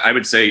semantics. I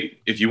would say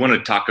if you want to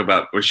talk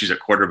about issues at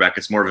quarterback,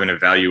 it's more of an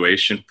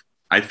evaluation,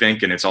 I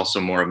think, and it's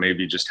also more of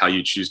maybe just how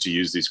you choose to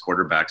use these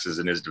quarterbacks as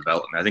in his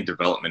development. I think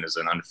development is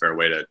an unfair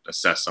way to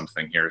assess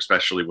something here,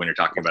 especially when you're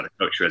talking about a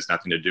coach who has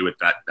nothing to do with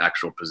that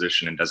actual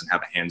position and doesn't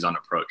have a hands-on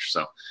approach.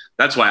 So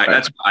that's why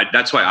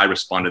I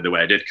responded the way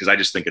I did, because I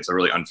just think it's a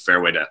really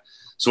unfair way to.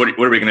 So what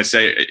are we going to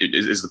say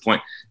is the point?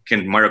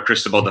 Can Mario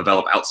Cristobal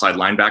develop outside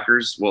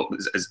linebackers? Well,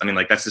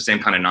 that's the same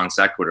kind of non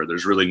sequitur.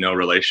 There's really no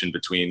relation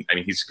between,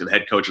 he's the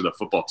head coach of the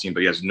football team,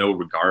 but he has no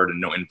regard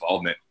and no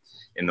involvement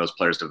in those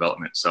players'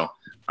 development. So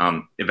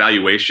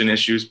evaluation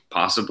issues,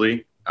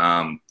 possibly.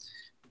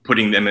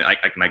 Putting them,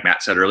 like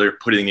Matt said earlier,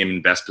 putting him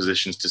in best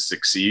positions to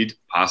succeed,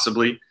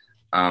 possibly.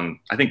 I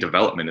think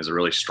development is a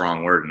really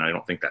strong word, and I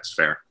don't think that's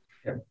fair.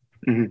 Yeah.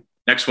 Mm-hmm.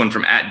 Next one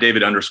from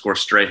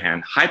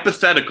 @David_Strahan.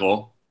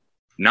 Hypothetical,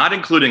 not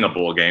including a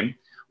bowl game.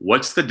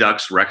 What's the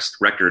Ducks'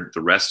 record the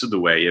rest of the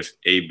way if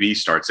AB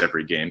starts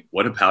every game?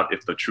 What about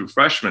if the true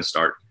freshmen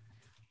start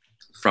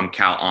from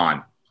Cal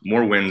on?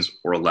 More wins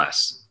or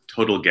less?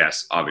 Total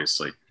guess,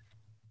 obviously.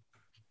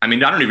 I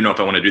don't even know if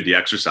I want to do the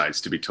exercise,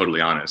 to be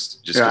totally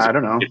honest. I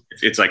don't know.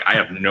 It's like I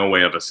have no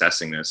way of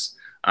assessing this.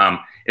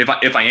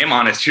 If I am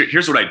honest,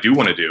 here's what I do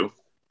want to do.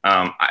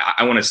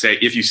 I want to say,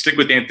 if you stick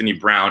with Anthony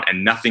Brown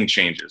and nothing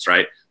changes,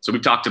 right? So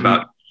we've talked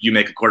about you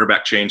make a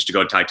quarterback change to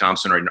go Ty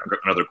Thompson or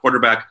another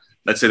quarterback.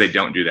 Let's say they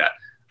don't do that.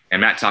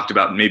 And Matt talked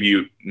about maybe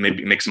you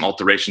make some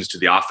alterations to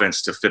the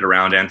offense to fit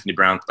around Anthony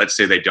Brown. Let's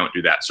say they don't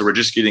do that. So we're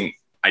just getting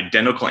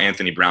identical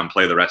Anthony Brown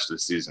play the rest of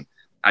the season.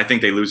 I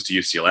think they lose to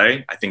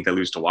UCLA. I think they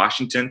lose to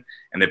Washington,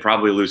 and they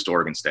probably lose to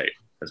Oregon State.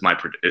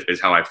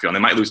 Is how I feel. And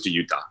they might lose to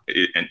Utah.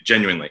 And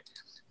genuinely,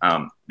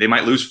 they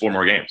might lose 4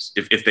 more games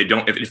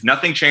if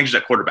nothing changes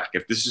at quarterback.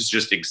 If this is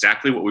just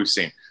exactly what we've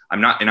seen,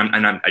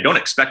 I don't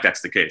expect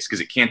that's the case,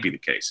 because it can't be the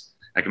case.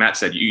 Like Matt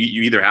said,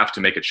 you either have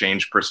to make a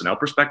change personnel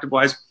perspective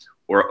wise,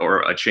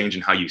 or a change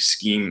in how you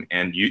scheme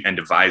and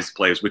devise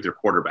plays with your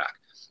quarterback.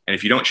 And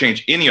if you don't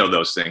change any of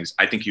those things,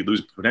 I think you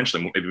lose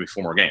potentially maybe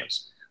 4 more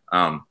games.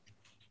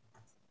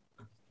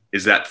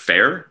 Is that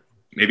fair?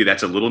 Maybe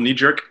that's a little knee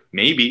jerk,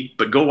 maybe,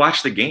 but go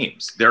watch the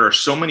games. There are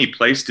so many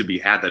plays to be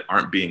had that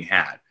aren't being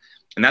had.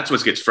 And that's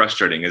what gets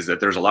frustrating, is that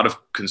there's a lot of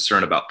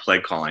concern about play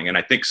calling. And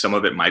I think some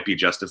of it might be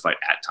justified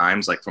at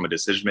times, like from a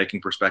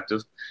decision-making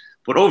perspective.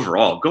 But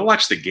overall, go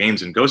watch the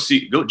games and go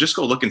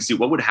look and see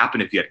what would happen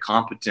if you had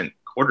competent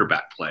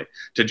quarterback play.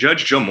 To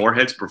judge Joe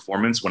Moorhead's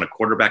performance when a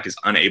quarterback is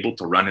unable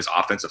to run his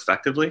offense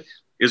effectively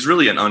is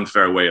really an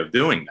unfair way of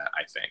doing that,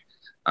 I think.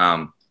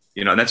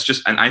 That's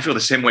just, and I feel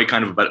the same way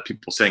kind of about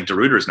people saying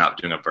DeRuyter is not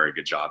doing a very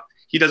good job.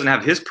 He doesn't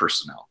have his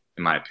personnel,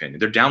 in my opinion.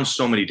 They're down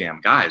so many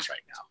damn guys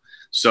right now.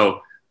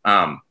 So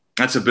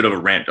that's a bit of a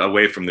rant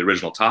away from the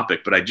original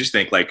topic, but I just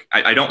think like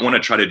I don't want to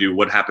try to do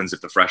what happens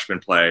if the freshmen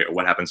play or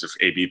what happens if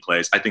AB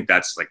plays. I think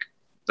that's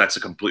a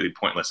completely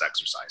pointless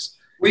exercise.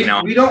 We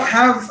don't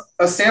have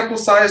a sample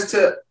size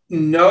to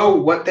know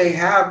what they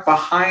have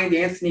behind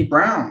Anthony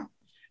Brown.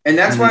 And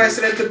that's why I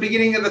said at the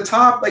beginning of the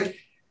top, like,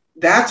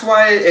 that's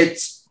why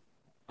it's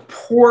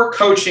poor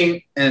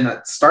coaching, and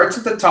it starts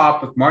at the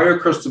top with Mario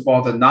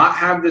Cristobal to not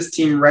have this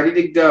team ready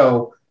to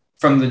go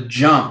from the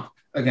jump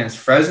against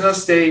Fresno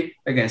State,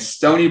 against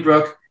Stony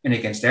Brook, and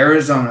against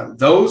Arizona.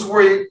 Those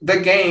were the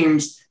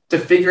games to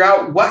figure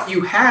out what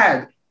you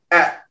had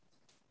at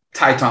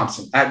Ty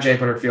Thompson, at Jay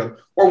Butterfield,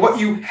 or what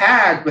you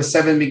had with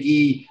Seven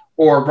McGee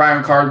or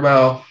Brian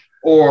Cardwell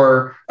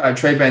or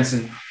Trey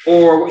Benson,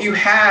 or what you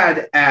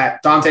had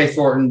at Dante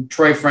Thornton,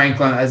 Troy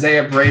Franklin,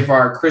 Isaiah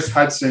Bravar, Chris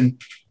Hudson.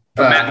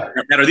 Matt,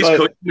 are these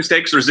coaching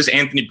mistakes, or is this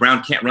Anthony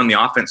Brown can't run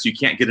the offense, so you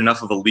can't get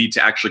enough of a lead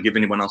to actually give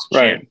anyone else a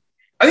chance?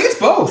 I think it's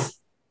both,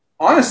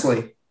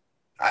 honestly.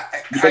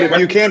 If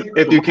you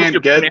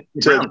can't get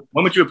to,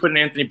 when would you have put in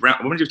Anthony Brown?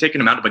 When would you have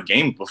taken him out of a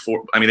game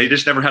before? I mean, they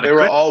just never had. They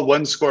were all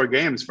one-score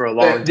games for a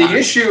long time. The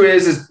issue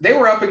is they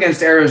were up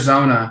against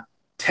Arizona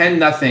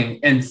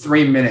 10-0 in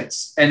 3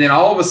 minutes, and then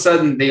all of a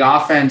sudden the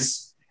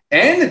offense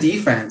and the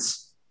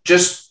defense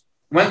just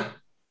went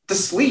to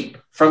sleep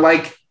for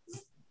like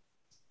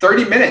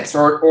 30 minutes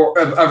or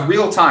of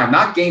real time,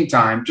 not game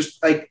time.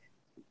 Just like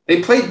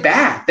they played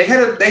bad. They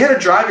had a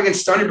drive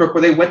against Stony Brook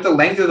where they went the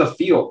length of the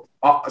field.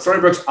 Stony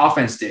Brook's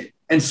offense did,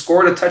 and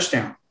scored a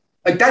touchdown.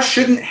 Like, that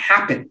shouldn't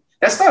happen.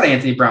 That's not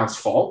Anthony Brown's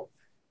fault.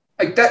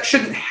 Like, that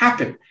shouldn't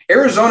happen.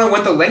 Arizona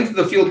went the length of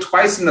the field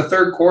twice in the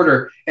third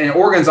quarter, and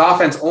Oregon's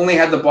offense only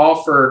had the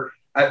ball for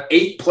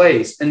 8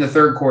 plays in the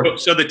third quarter.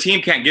 So the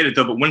team can't get it,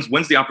 though, but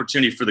when's the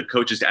opportunity for the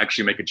coaches to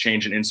actually make a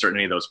change and insert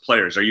any of those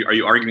players? Are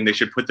you arguing they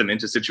should put them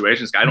into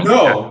situations? I don't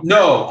know.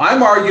 No.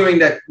 I'm arguing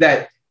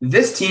that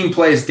this team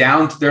plays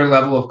down to their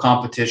level of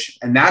competition,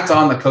 and that's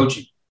on the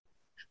coaching.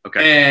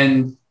 Okay.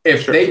 And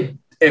if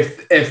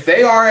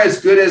they are as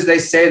good as they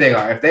say they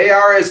are, if they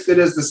are as good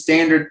as the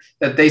standard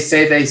that they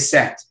say they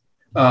set,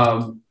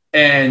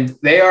 and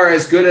they are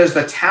as good as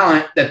the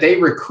talent that they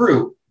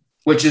recruit,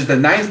 which is the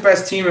 9th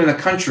best team in the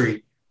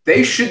country,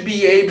 they should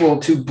be able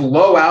to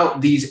blow out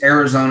these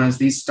Arizonas,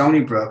 these Stony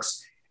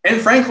Brooks, and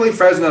frankly,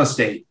 Fresno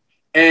State,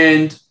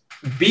 and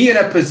be in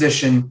a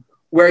position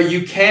where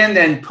you can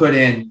then put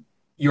in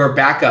your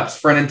backups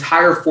for an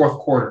entire fourth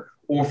quarter,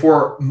 or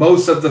for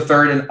most of the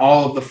third and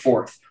all of the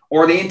fourth,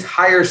 or the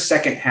entire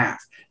second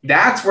half.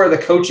 That's where the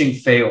coaching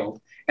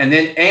failed. And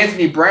then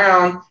Anthony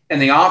Brown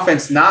and the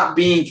offense not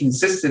being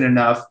consistent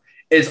enough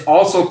is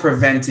also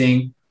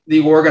preventing the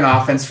Oregon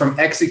offense from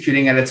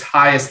executing at its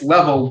highest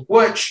level,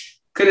 which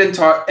could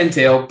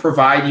entail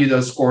provide you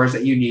those scores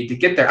that you need to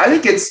get there. I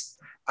think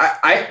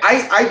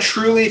I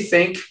truly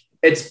think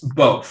it's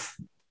both.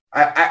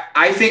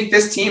 I think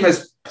this team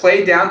has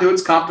played down to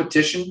its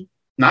competition,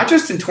 not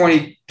just in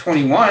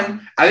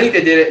 2021. I think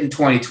they did it in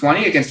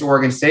 2020 against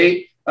Oregon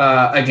State,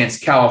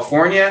 against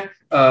California,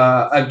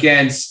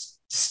 against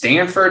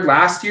Stanford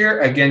last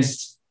year,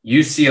 against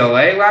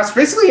UCLA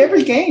basically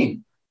every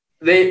game.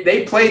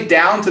 They played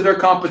down to their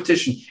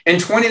competition. In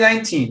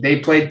 2019, they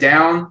played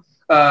down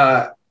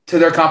to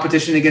their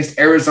competition against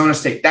Arizona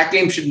State. That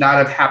game should not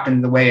have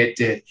happened the way it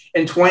did.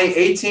 In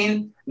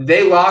 2018,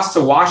 they lost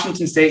to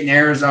Washington State and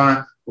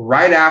Arizona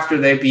right after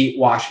they beat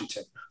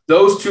Washington.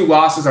 Those 2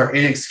 losses are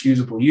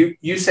inexcusable.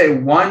 You say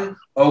one,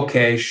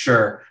 okay,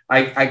 sure.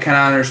 I kind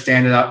of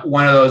understand it,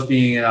 one of those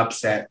being an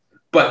upset.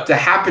 But to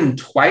happen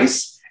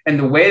twice, and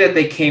the way that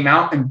they came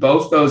out in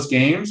both those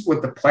games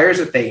with the players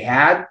that they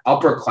had,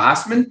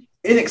 upperclassmen,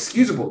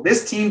 inexcusable.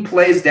 This team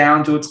plays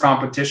down to its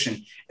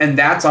competition, and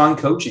that's on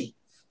coaching.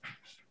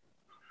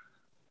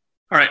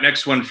 All right,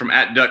 next one from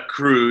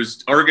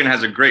 @DuckCruz. Oregon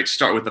has a great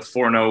start with the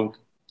 4-0,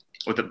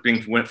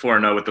 being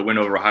 4-0 with the win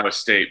over Ohio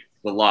State.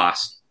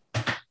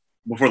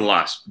 Before the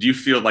loss, do you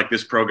feel like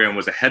this program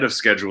was ahead of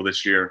schedule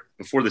this year?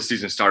 Before the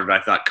season started, I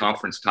thought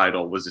conference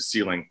title was the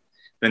ceiling.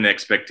 Then the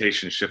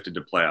expectations shifted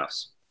to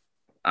playoffs.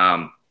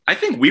 I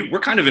think we're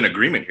kind of in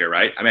agreement here,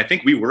 right? I mean, I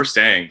think we were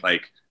saying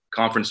like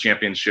conference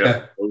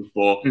championship, Rose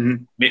Bowl,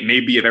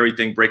 maybe if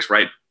everything breaks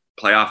right,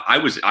 playoff.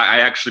 I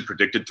actually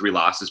predicted 3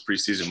 losses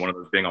preseason, one of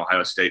those being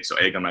Ohio State, so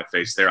egg on my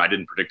face there. I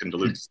didn't predict them to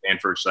lose to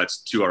Stanford, so that's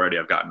 2 already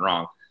I've gotten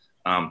wrong.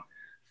 Are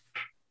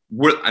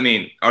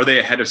they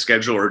ahead of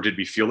schedule, or did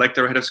we feel like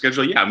they're ahead of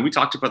schedule? Yeah, I mean, we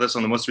talked about this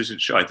on the most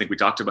recent show. I think we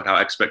talked about how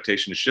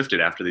expectations shifted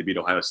after they beat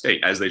Ohio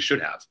State, as they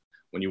should have.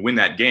 When you win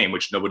that game,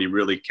 which nobody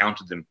really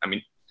counted them. I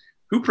mean,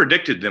 who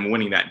predicted them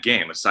winning that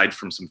game, aside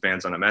from some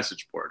fans on a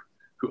message board?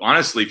 Who,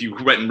 honestly, if you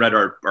went and read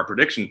our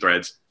prediction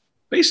threads,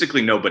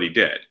 basically nobody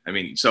did. I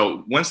mean,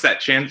 so once that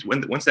changed,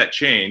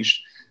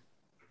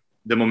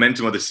 the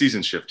momentum of the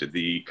season shifted.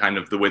 The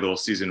way the whole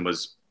season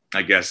was,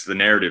 I guess, the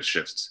narrative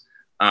shifts.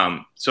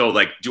 So,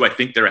 like, do I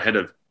think they're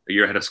a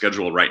year ahead of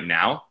schedule right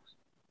now?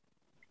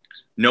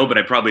 No, but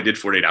I probably did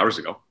 48 hours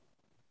ago.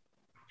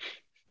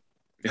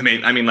 I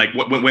mean, like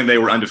when they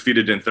were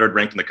undefeated and 3rd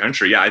ranked in the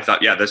country, yeah, I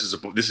thought, yeah, this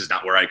is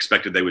not where I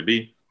expected they would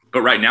be.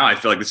 But right now, I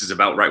feel like this is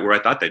about right where I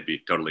thought they'd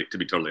be. To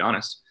be totally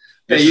honest.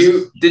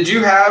 Did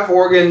you have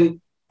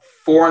Oregon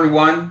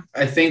 4-1?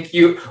 I think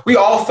we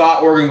all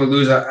thought Oregon would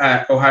lose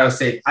at Ohio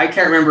State. I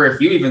can't remember if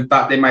you even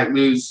thought they might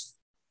lose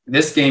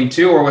this game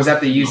too, or was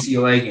that the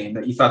UCLA game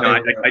that you thought? No,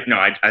 I did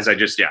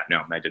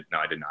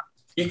not.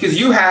 Because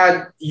you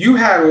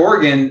had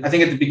Oregon, I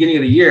think at the beginning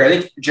of the year. I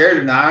think Jared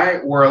and I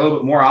were a little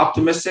bit more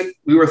optimistic.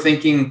 We were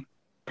thinking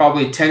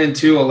probably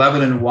 10-2,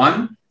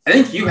 11-1. I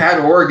think you had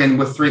Oregon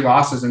with 3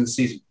 losses in the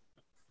season.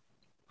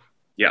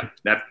 Yeah,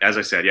 that, as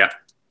I said, yeah.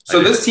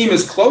 So this team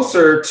is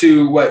closer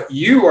to what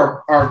you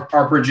are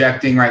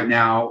projecting right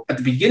now at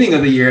the beginning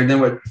of the year than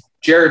what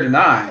Jared and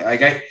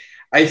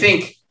I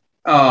think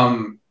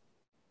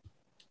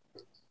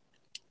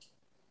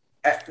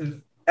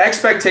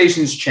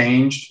expectations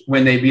changed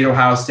when they beat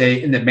Ohio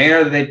State in the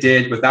manner that they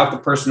did without the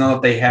personnel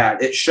that they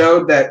had. It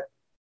showed that,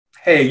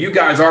 hey, you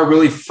guys are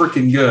really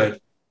freaking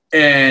good.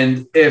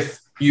 And if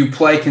you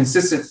play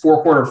consistent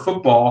 4-quarter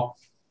football,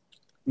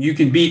 you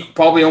can beat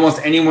probably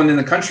almost anyone in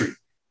the country.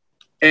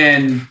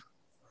 And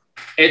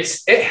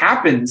it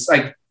happens.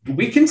 Like,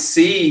 we can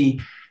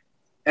see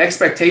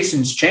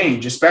expectations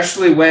change,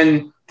 especially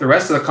when the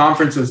rest of the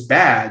conference was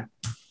bad.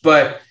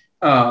 But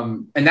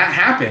and that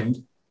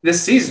happened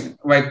this season.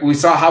 Like, we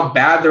saw how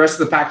bad the rest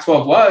of the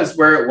Pac-12 was,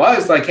 where it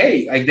was like,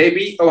 hey, like, they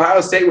beat Ohio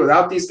State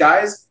without these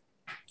guys.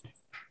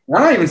 We're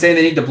not even saying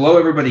they need to blow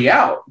everybody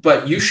out,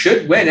 but you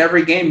should win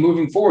every game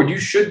moving forward. You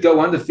should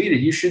go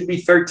undefeated. You should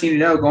be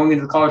 13-0 going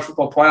into the college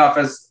football playoff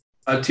as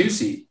a 2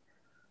 seed,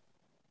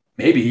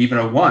 maybe even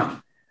a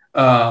 1.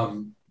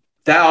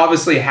 That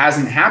obviously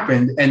hasn't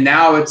happened. And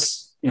now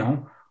it's,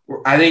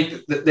 I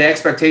think the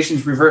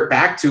expectations revert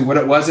back to what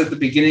it was at the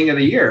beginning of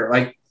the year,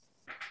 like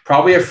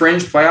probably a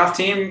fringe playoff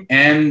team.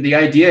 And the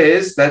idea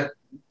is that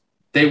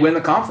they win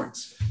the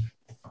conference.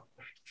 I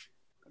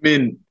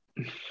mean,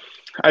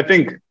 I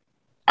think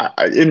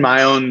in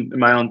my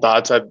own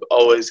thoughts, I've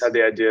always had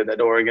the idea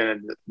that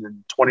Oregon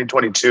in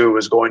 2022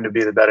 was going to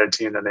be the better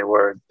team than they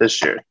were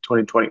this year,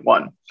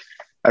 2021.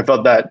 I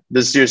felt that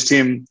this year's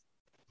team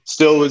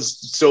still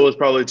was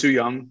probably too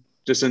young,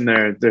 just in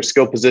their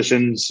skill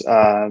positions.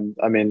 I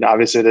mean,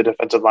 obviously the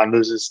defensive line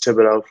loses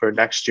Thibodeau for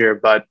next year,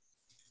 but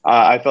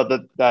I felt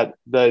that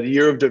the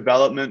year of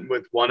development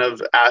with one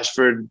of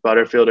Ashford,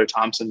 Butterfield, or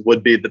Thompson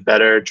would be the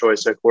better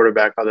choice at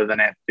quarterback other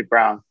than Anthony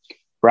Brown.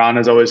 Brown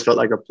has always felt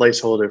like a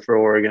placeholder for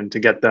Oregon to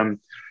get them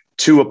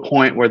to a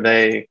point where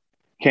they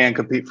can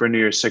compete for New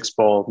Year's Six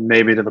Bowl,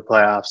 maybe to the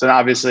playoffs. And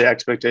obviously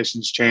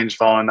expectations changed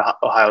following the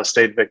Ohio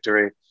State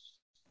victory,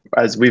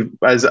 as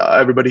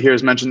everybody here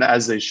has mentioned,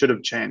 as they should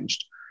have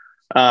changed.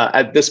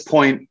 At this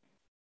point,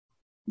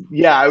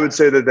 yeah, I would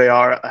say that they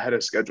are ahead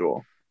of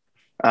schedule.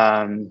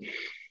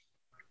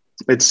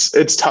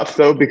 It's tough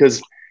though,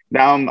 because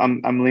now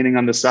I'm leaning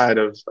on the side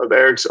of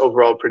Eric's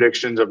overall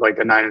predictions of like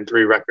a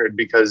 9-3 record,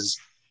 because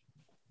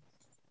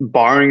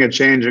barring a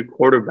change at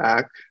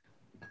quarterback,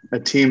 a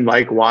team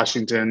like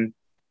Washington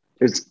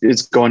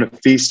is going to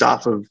feast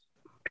off of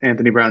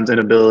Anthony Brown's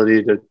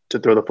inability to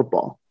throw the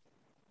football.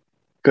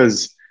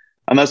 Because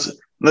unless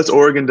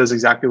Oregon does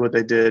exactly what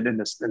they did in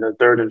the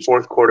third and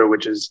fourth quarter,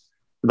 which is,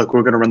 look,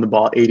 we're going to run the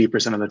ball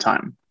 80% of the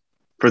time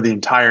for the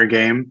entire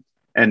game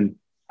and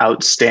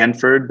out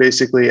Stanford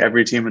basically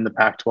every team in the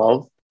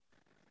Pac-12.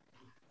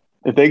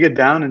 If they get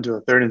down into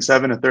a 3rd and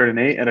 7, a 3rd and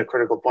 8 at a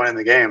critical point in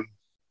the game,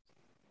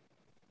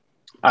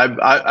 I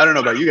don't know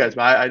about you guys,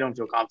 but I don't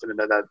feel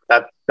confident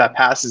that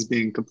pass is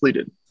being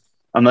completed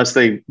unless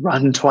they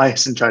run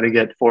twice and try to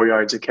get 4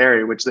 yards a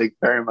carry, which they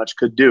very much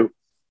could do.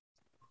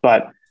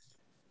 But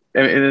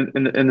in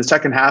the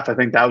second half, I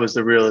think that was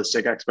the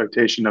realistic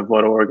expectation of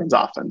what Oregon's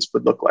offense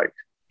would look like,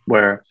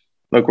 where,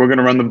 look, we're going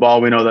to run the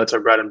ball. We know that's our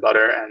bread and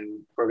butter,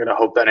 and we're going to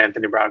hope that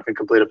Anthony Brown can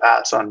complete a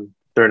pass on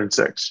 3rd and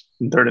 6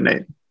 and 3rd and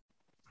 8.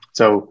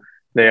 So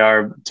they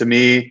are, to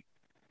me,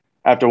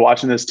 after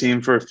watching this team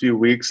for a few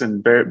weeks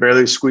and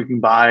barely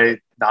squeaking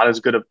by, not as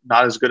good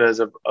as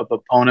of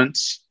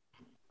opponents,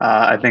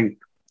 I think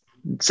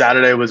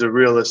Saturday was a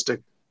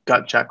realistic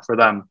gut check for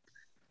them.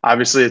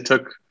 Obviously, it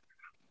took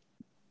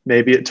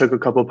a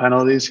couple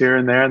penalties here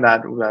and there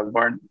that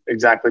weren't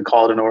exactly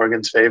called in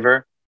Oregon's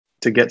favor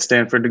to get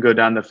Stanford to go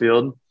down the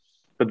field.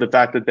 But the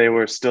fact that they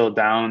were still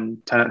down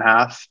 10 at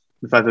half,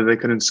 the fact that they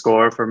couldn't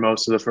score for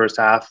most of the first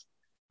half,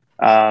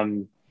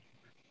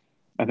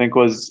 I think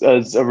was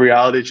as a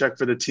reality check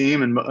for the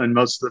team and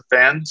most of the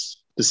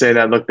fans to say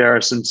that, look, there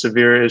are some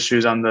severe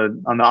issues on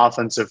the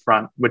offensive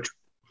front, which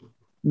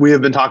we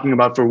have been talking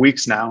about for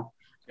weeks now,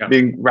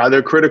 being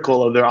rather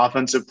critical of their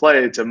offensive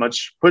play to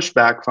much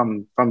pushback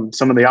from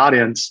some of the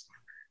audience.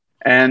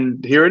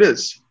 And here it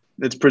is.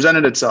 It's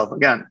presented itself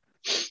again.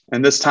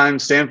 And this time,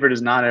 Stanford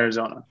is not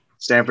Arizona.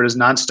 Stanford is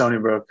not Stony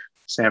Brook.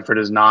 Stanford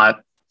is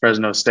not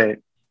Fresno State.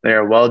 They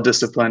are a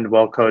well-disciplined,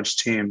 well-coached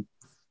team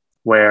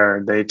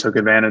where they took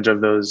advantage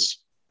of those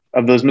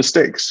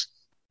mistakes.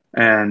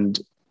 And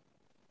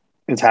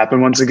it's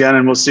happened once again,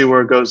 and we'll see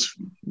where it goes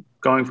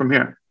going from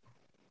here.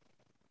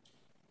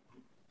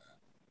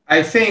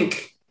 I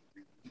think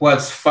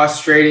what's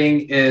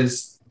frustrating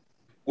is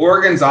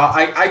Oregon's off.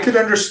 I could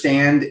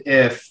understand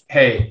if,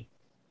 hey,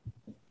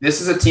 this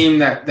is a team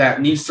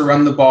that needs to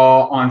run the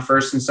ball on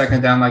first and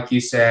second down, like you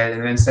said,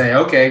 and then say,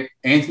 okay,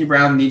 Anthony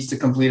Brown needs to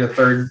complete a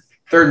third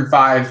and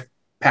 5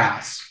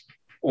 pass,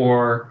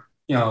 or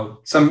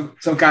some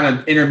kind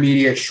of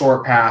intermediate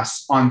short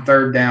pass on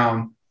third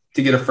down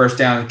to get a first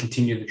down and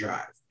continue the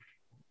drive.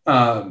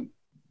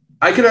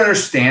 I could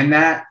understand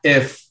that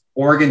if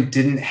Oregon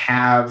didn't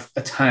have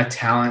a ton of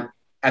talent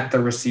at the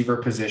receiver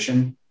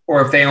position,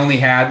 or if they only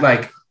had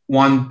like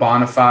one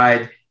bona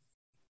fide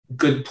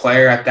good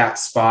player at that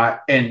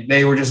spot and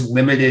they were just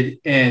limited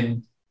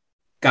in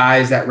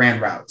guys that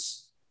ran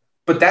routes.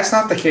 But that's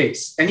not the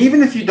case. And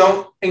even if you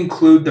don't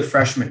include the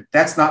freshmen,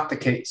 that's not the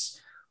case.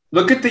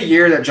 Look at the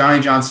year that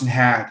Johnny Johnson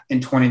had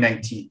in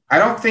 2019. I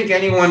don't think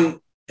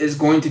anyone is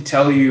going to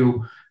tell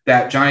you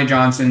that Johnny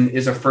Johnson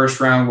is a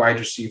first-round wide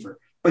receiver,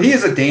 but he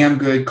is a damn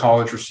good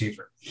college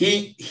receiver.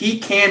 He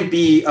can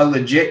be a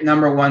legit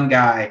number one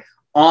guy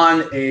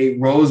on a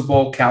Rose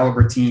Bowl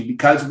caliber team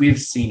because we've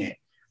seen it.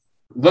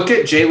 Look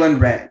at Jalen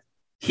Redd.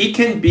 He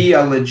can be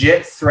a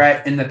legit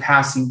threat in the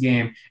passing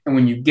game. And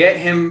when you get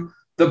him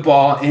the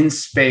ball in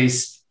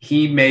space,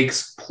 he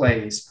makes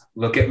plays.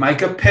 Look at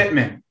Micah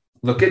Pittman.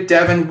 Look at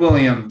Devin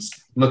Williams.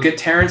 Look at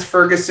Terrence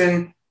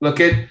Ferguson. Look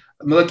at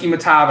Maliki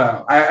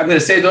Matavo. I'm going to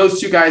say those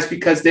two guys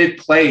because they've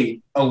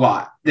played a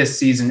lot this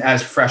season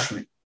as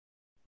freshmen.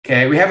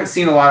 Okay, we haven't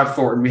seen a lot of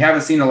Thornton. We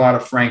haven't seen a lot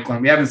of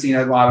Franklin. We haven't seen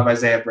a lot of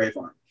Isaiah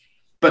Bravon.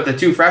 But the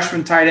two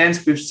freshman tight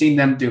ends, we've seen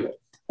them do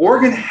it.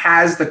 Oregon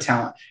has the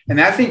talent.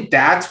 And I think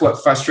that's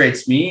what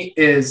frustrates me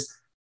is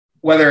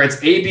whether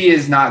it's AB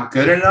is not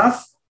good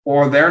enough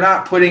or they're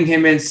not putting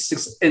him in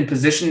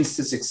positions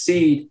to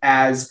succeed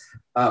as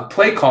a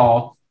play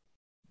call.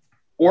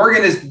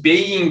 Oregon is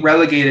being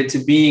relegated to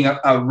being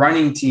a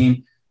running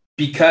team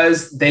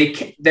because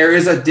there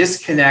is a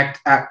disconnect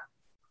at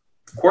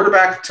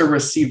quarterback to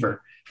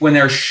receiver when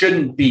there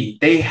shouldn't be.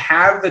 They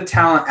have the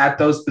talent at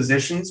those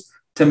positions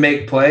to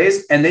make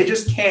plays, and they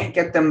just can't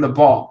get them the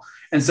ball.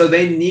 And so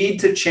they need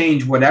to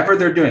change whatever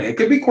they're doing. It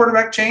could be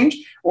quarterback change,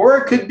 or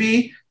it could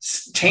be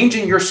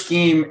changing your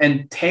scheme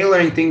and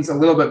tailoring things a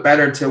little bit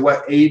better to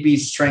what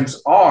AB's strengths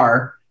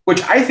are,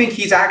 which I think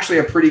he's actually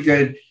a pretty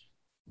good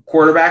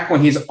quarterback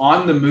when he's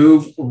on the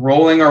move,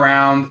 rolling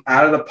around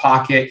out of the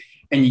pocket,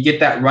 and you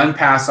get that run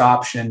pass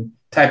option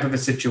type of a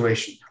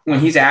situation. When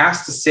he's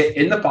asked to sit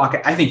in the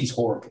pocket, I think he's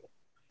horrible.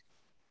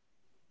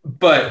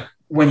 But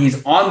when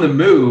he's on the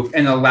move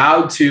and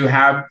allowed to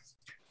have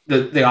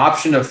the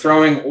option of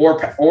throwing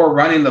or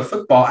running the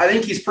football, I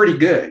think he's pretty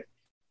good.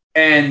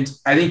 And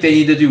I think they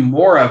need to do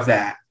more of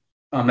that.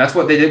 That's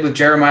what they did with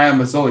Jeremiah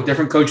Masoli,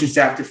 different coaching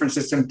staff, different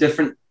system,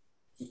 different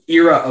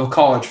era of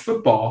college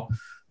football.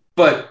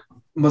 But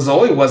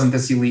Masoli wasn't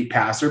this elite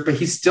passer, but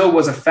he still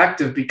was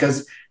effective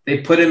because they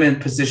put him in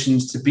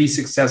positions to be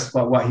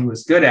successful at what he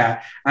was good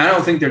at. And I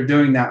don't think they're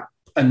doing that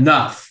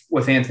enough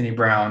with Anthony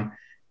Brown.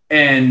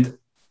 And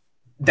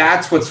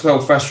that's what's so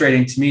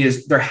frustrating to me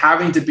is they're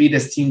having to be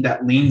this team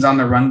that leans on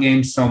the run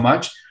game so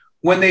much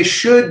when they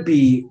should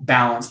be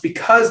balanced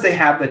because they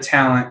have the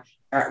talent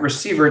at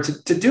receiver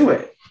to do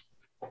it.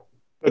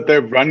 But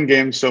their run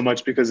game so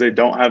much because they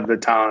don't have the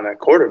talent at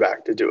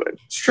quarterback to do it.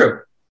 It's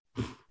true.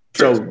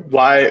 So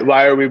why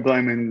are we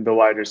blaming the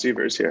wide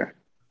receivers here?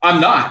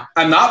 I'm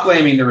not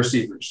blaming the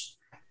receivers.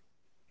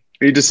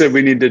 You just said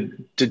we need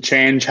to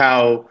change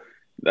how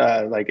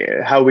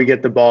we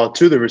get the ball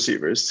to the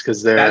receivers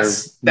because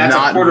that's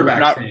a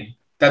quarterback thing.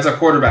 That's a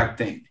quarterback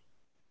thing.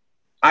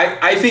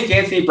 I think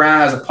Anthony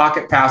Brown as a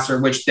pocket passer,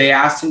 which they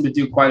asked him to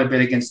do quite a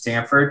bit against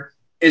Stanford,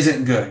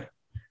 isn't good.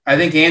 I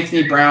think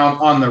Anthony Brown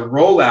on the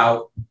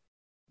rollout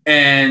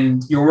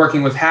and you're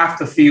working with half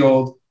the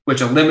field,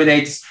 which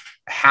eliminates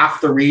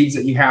half the reads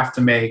that you have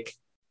to make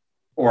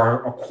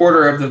or a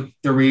quarter of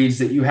the reads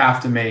that you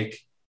have to make,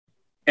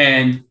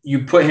 and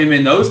you put him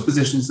in those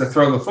positions to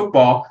throw the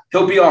football,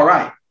 he'll be all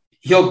right.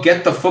 He'll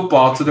get the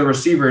football to the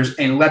receivers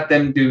and let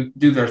them do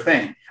their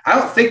thing. I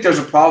don't think there's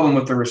a problem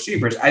with the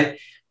receivers.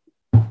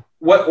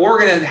 What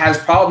Oregon has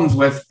problems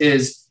with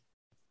is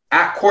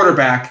at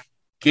quarterback,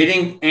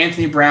 getting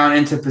Anthony Brown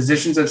into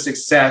positions of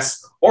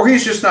success, or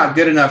he's just not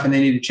good enough and they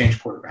need to change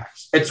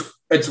quarterbacks.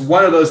 It's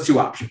one of those two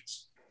options.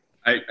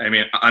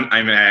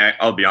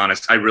 I'll be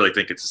honest. I really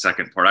think it's the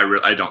second part.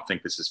 I don't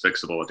think this is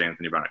fixable with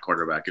Anthony Brown at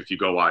quarterback. If you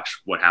go watch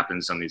what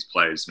happens on these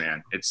plays,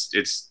 man,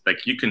 it's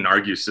like you can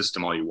argue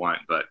system all you want,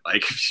 but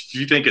like if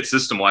you think it's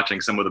system watching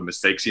some of the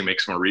mistakes he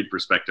makes from a read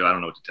perspective, I don't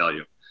know what to tell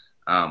you.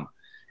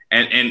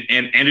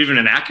 And even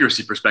an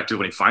accuracy perspective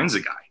when he finds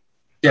a guy.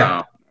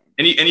 Yeah.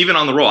 And even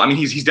on the roll, I mean,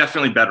 he's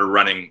definitely better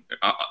running.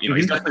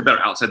 He's definitely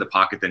better outside the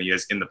pocket than he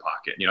is in the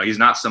pocket. He's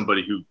not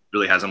somebody who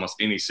really has almost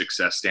any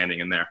success standing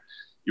in there.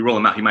 You roll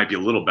him out, he might be a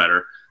little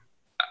better.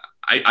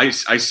 I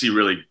see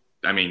really,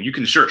 I mean, you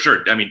can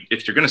sure. I mean,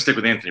 if you're going to stick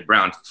with Anthony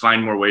Brown,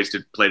 find more ways to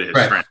play to his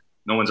strength.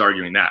 No one's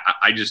arguing that.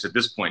 I just at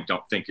this point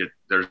don't think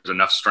there's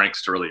enough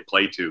strengths to really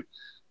play to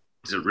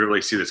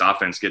really see this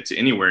offense get to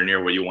anywhere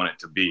near what you want it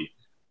to be.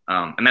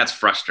 And that's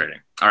frustrating.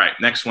 All right,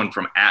 next one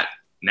from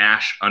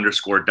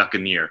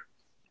 @Nash_Duccaneer.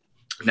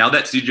 Now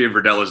that CJ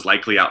Verdell is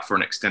likely out for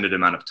an extended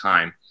amount of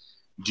time,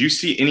 do you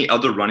see any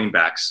other running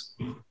backs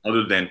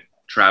other than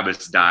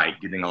Travis Dye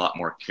getting a lot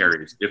more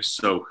carries? If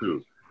so,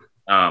 who?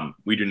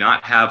 We do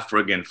not have,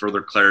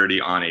 further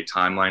clarity on a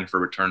timeline for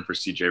return for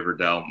CJ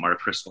Verdell. Mark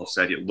Cristobal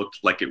said it looked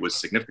like it was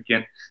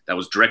significant. That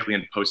was directly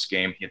in post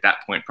game. He, at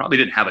that point, probably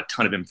didn't have a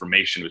ton of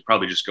information. He was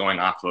probably just going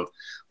off of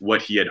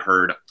what he had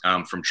heard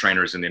from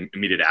trainers in the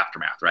immediate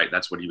aftermath, right?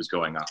 That's what he was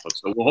going off of.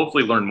 So we'll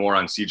hopefully learn more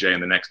on CJ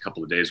in the next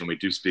couple of days when we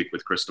do speak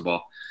with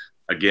Cristobal.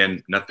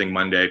 Again, nothing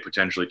Monday,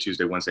 potentially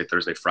Tuesday, Wednesday,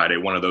 Thursday, Friday.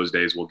 One of those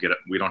days we'll get it.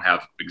 We don't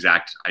have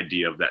exact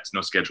idea of that.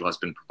 No schedule has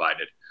been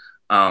provided.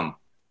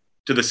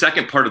 To the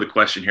second part of the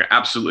question here,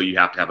 absolutely you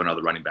have to have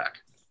another running back.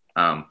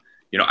 I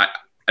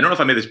don't know if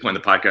I made this point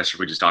in the podcast or if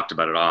we just talked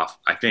about it off.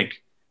 I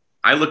think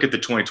I look at the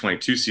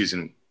 2022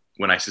 season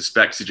when I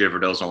suspect CJ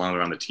Verdell is no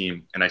longer on the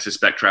team and I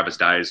suspect Travis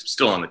Dye is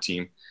still on the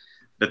team,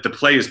 that the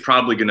play is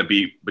probably going to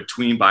be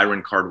between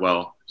Byron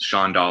Cardwell,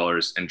 Sean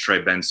Dollars, and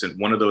Trey Benson.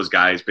 One of those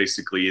guys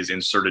basically is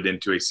inserted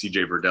into a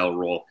CJ Verdell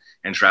role,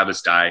 and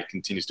Travis Dye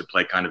continues to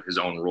play kind of his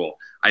own role.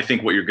 I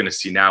think what you're going to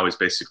see now is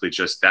basically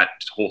just that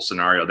whole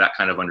scenario, that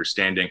kind of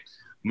understanding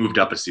moved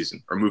up a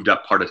season or moved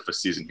up part of a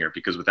season here,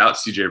 because without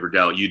CJ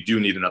Verdell, you do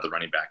need another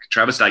running back.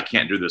 Travis Dye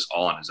can't do this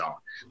all on his own.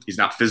 He's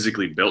not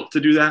physically built to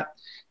do that.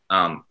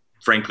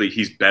 Frankly,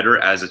 he's better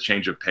as a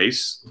change of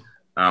pace.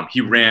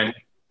 He ran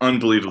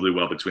unbelievably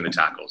well between the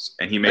tackles,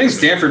 and I think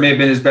Stanford may have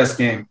been his best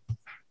game.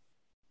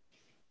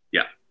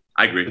 Yeah,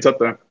 I agree. It's up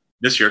there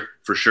this year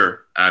for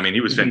sure. I mean,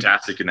 he was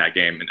fantastic in that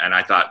game, and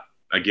I thought,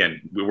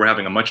 again, we're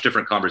having a much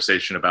different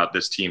conversation about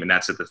this team, and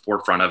that's at the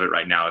forefront of it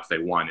right now. If they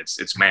won,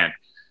 it's man.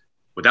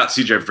 Without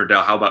CJ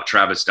Verdell, how about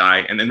Travis Dye?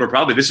 And then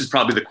this is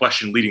probably the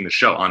question leading the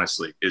show,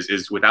 honestly,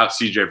 is without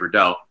CJ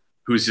Verdell,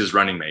 who's his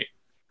running mate,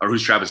 or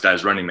who's Travis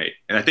Dye's running mate?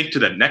 And I think to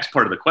the next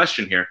part of the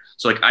question here,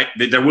 so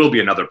there will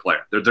be another player.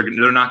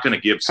 They're not going to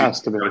give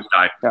Travis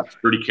Dye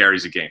 30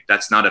 carries a game.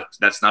 That's not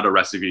a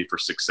recipe for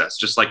success.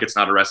 Just like it's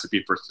not a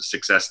recipe for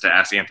success to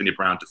ask Anthony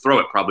Brown to throw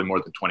it probably more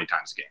than 20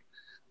 times a game,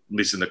 at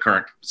least in the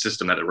current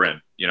system that we're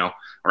in,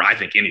 or I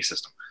think any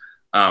system.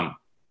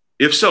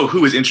 If so,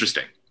 who is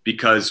interesting?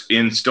 Because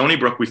in Stony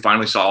Brook, we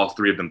finally saw all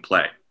three of them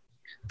play.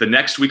 The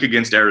next week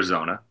against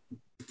Arizona,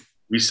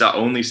 we saw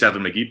only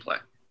Seven McGee play.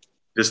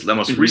 The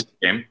most recent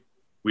game,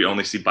 we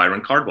only see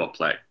Byron Cardwell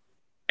play.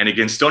 And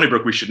against Stony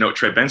Brook, we should note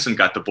Trey Benson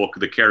got the bulk of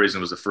the carries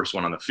and was the first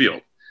one on the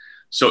field.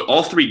 So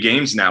all three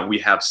games now, we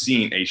have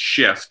seen a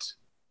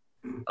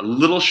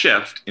little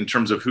shift in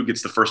terms of who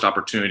gets the first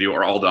opportunity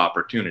or all the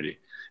opportunity.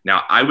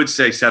 Now, I would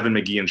say Seven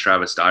McGee and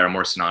Travis Dye are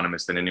more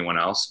synonymous than anyone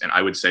else. And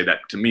I would say that,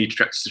 to me,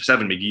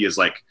 Seven McGee is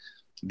like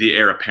the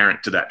heir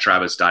apparent to that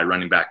Travis Dye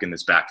running back in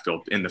this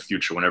backfield in the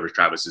future whenever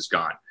Travis is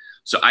gone.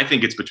 So I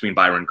think it's between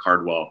Byron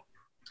Cardwell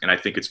and I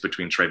think it's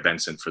between Trey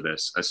Benson for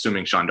this,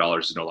 assuming Sean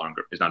Dollars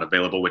is not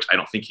available, which I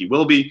don't think he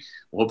will be.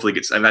 We'll hopefully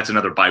and that's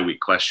another bye week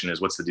question,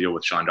 is what's the deal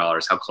with Sean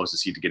Dollars? How close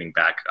is he to getting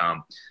back?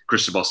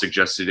 Cristobal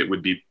suggested it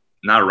would be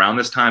not around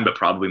this time, but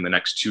probably in the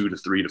next 2 to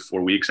 3 to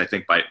 4 weeks. I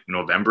think by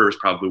November is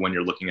probably when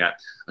you're looking at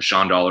a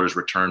Sean Dollars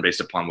return based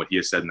upon what he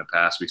has said in the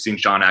past. We've seen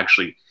Sean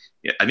actually,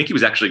 I think he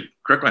was actually,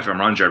 correct me if I'm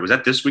wrong, Jared, was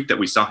that this week that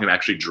we saw him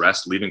actually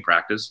dressed leaving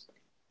practice?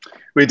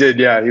 We did,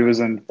 yeah. He was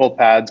in full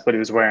pads, but he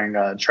was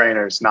wearing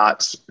trainers,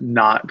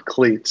 not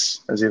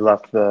cleats, as he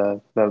left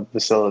the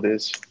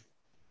facilities.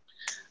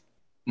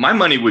 My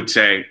money would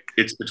say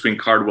it's between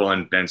Cardwell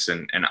and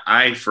Benson, and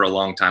I, for a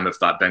long time, have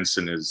thought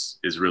Benson is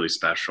really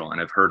special,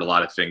 and I've heard a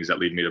lot of things that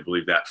lead me to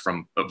believe that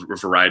from a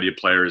variety of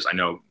players. I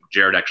know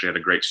Jared actually had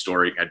a great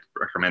story. I'd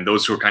recommend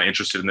those who are kind of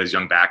interested in those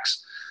young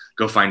backs,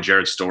 go find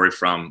Jared's story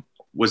from,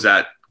 was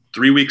that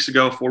 4 weeks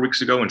ago,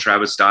 when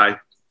Travis Dye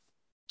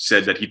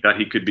said that he thought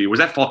he could be, was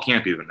that fall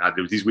camp even?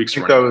 These weeks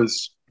I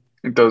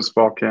think that was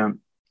fall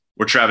camp.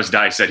 Where Travis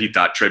Dye said he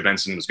thought Trey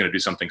Benson was going to do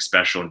something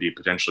special and be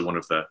potentially one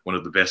of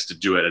the best to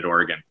do it at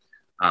Oregon.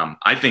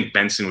 I think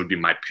Benson would be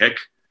my pick.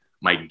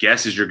 My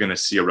guess is you're going to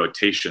see a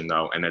rotation,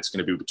 though, and that's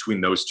going to be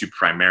between those two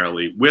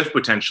primarily, with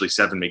potentially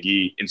Seven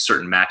McGee in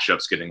certain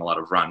matchups getting a lot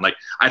of run. Like,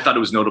 I thought it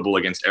was notable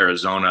against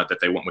Arizona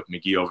that they went with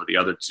McGee over the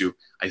other two,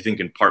 I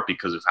think in part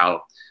because of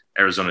how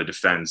Arizona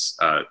defends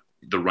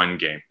the run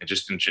game and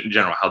just in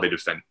general how they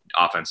defend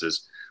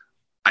offenses.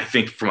 I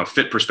think from a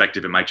fit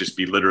perspective, it might just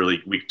be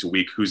literally week to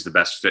week who's the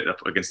best fit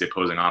up against the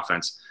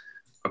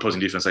opposing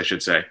defense, I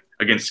should say.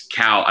 Against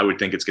Cal, I would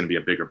think it's going to be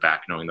a bigger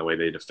back, knowing the way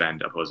they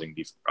defend opposing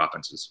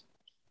offenses.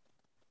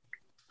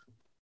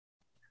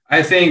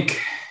 I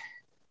think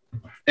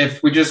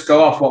if we just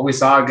go off what we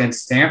saw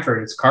against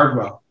Stanford, it's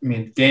Cardwell. I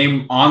mean,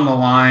 game on the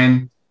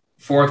line,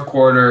 fourth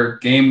quarter,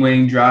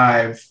 game-winning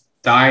drive,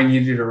 Dye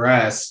needed a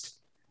rest,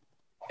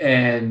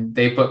 and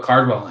they put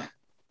Cardwell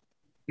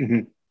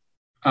in.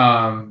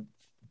 Mm-hmm.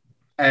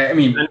 I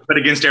mean, but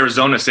against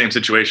Arizona, same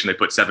situation. They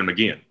put Seven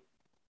McGee in.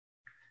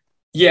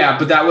 Yeah,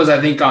 but that was, I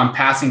think, on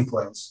passing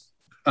plays.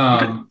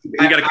 I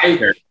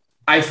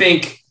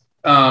think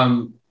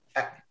my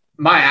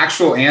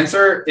actual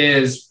answer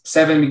is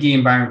Seven McGee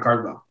and Byron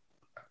Cardwell.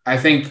 I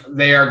think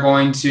they are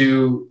going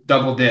to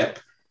double dip.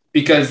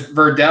 because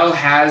Verdell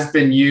has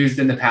been used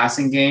in the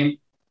passing game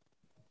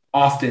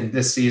often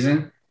this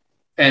season.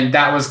 And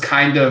that was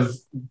kind of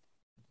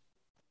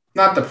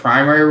not the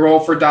primary role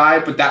for Dye,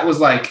 but that was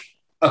like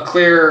a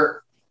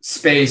clear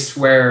space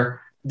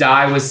where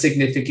Dye was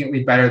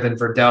significantly better than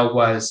Verdell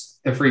was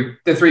the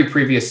three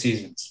previous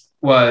seasons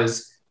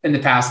was in the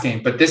pass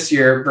game. But this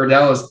year,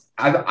 Verdell is,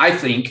 I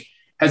think,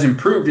 has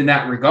improved in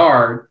that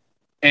regard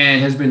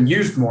and has been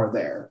used more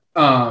there.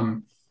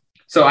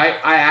 So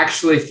I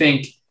actually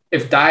think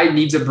if Dye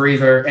needs a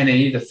breather and they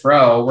need to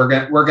throw,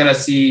 we're gonna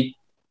see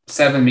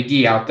Seven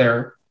McGee out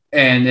there.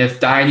 And if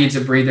Dye needs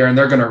a breather and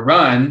they're gonna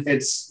run,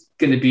 it's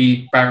gonna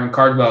be Byron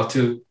Cardwell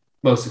to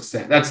most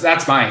extent.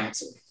 That's my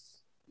answer.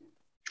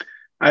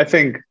 I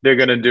think they're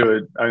gonna do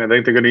it. I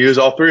think they're gonna use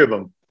all three of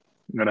them.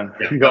 I'm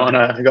gonna go on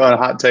a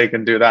hot take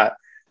and do that.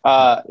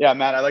 Yeah,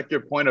 Matt, I like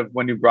your point of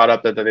when you brought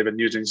up that they've been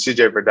using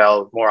CJ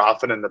Verdell more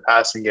often in the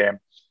passing game.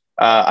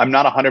 I'm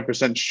not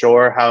 100%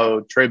 sure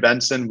how Trey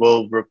Benson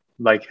will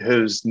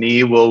his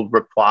knee will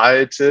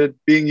reply to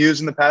being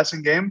used in the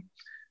passing game.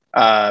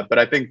 But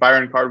I think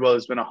Byron Cardwell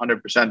has been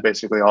 100%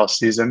 basically all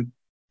season.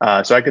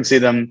 So I can see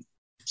them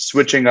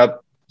switching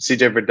up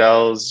CJ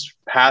Verdell's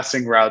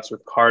passing routes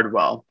with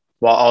Cardwell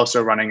while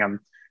also running them.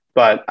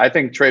 But I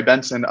think Trey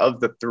Benson of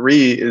the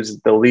three is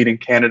the leading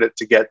candidate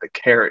to get the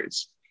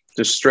carries.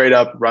 Just straight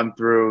up run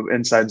through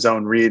inside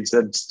zone reads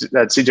that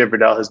CJ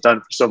Verdell has done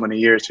for so many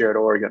years here at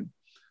Oregon.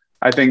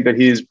 I think that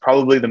he's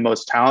probably the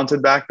most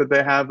talented back that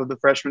they have of the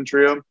freshman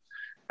trio.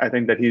 I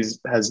think that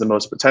has the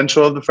most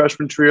potential of the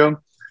freshman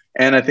trio.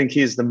 And I think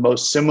he's the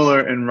most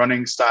similar in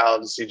running style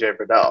to CJ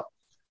Verdell.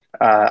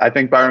 I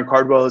think Byron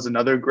Cardwell is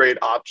another great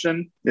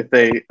option if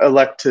they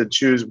elect to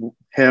choose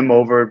him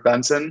over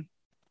Benson.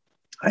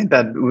 I think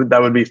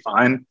that would be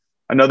fine.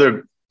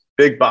 Another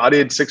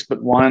big-bodied,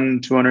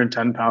 6'1",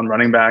 210-pound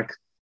running back.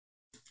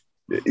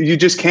 You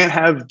just can't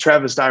have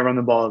Travis Dye run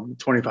the ball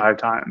 25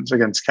 times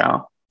against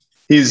Cal.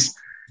 He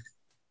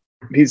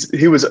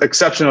was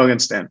exceptional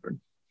against Stanford.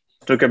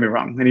 Don't get me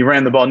wrong. And he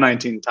ran the ball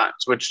 19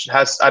 times, which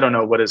I don't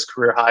know what his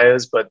career high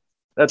is, but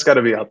that's got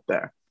to be up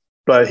there.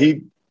 But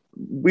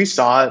we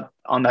saw it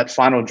on that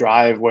final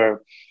drive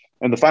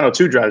and the final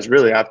two drives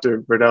really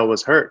after Verdell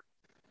was hurt,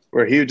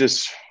 where he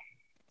just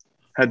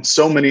had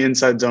so many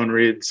inside zone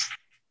reads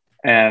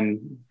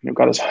and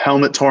got his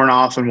helmet torn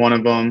off in one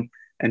of them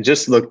and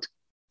just looked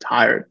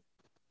tired.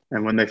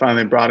 And when they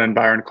finally brought in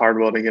Byron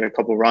Cardwell to get a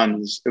couple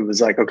runs, it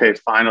was like, okay,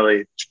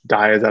 finally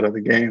Dye is out of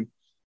the game,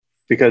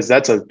 because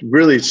that's a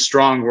really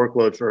strong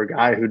workload for a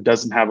guy who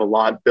doesn't have a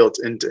lot built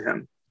into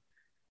him.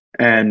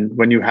 And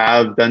when you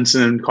have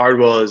Benson and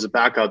Cardwell as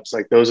backups,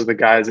 like those are the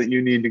guys that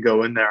you need to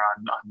go in there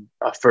on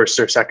a first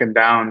or second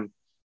down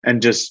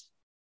and just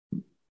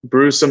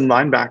bruise some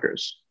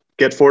linebackers,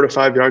 get 4 to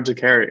 5 yards of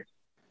carry.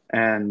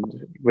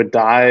 And with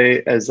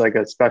Dye as like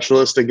a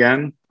specialist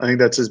again, I think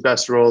that's his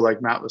best role,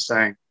 like Matt was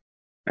saying.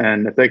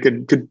 And if they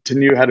could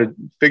continue how to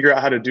figure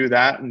out how to do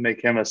that and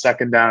make him a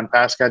second down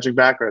pass catching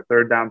back or a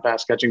third down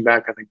pass catching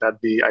back, I think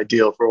that'd be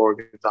ideal for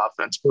Oregon's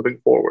offense moving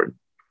forward.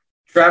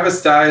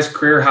 Travis Dye's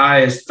career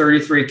high is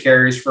 33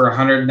 carries for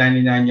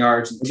 199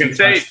 yards and 2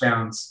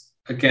 touchdowns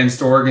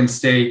against Oregon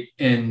State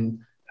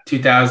in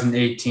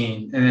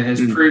 2018. And then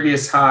his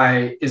previous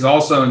high is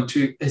also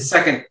his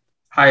second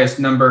highest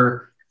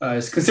number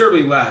is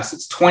considerably less.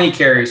 It's 20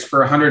 carries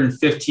for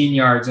 115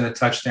 yards and a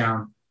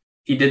touchdown.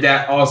 He did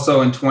that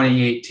also in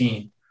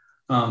 2018.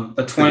 The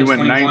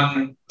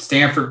 2021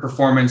 Stanford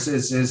performance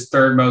is his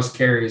third most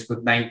carries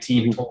with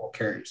 19 total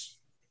carries.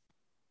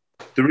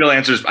 The real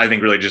answer is, I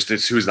think, really just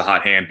who's the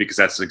hot hand, because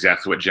that's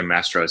exactly what Jim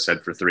Mastro has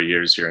said for 3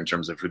 years here in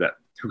terms of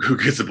who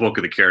gets the bulk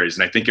of the carries.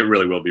 And I think it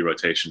really will be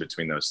rotation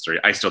between those three.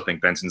 I still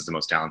think Benson's the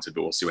most talented,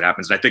 but we'll see what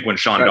happens. And I think when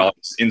Sean Dahl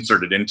is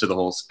inserted into the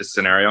whole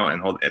scenario,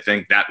 I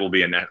think that will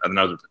be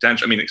another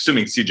potential. I mean,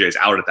 assuming CJ is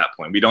out at that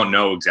point, we don't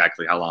know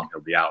exactly how long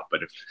he'll be out,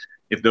 but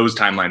if those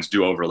timelines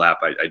do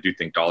overlap, I do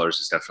think Dollars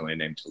is definitely a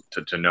name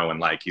to know and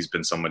like. He's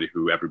been somebody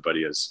who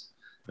everybody is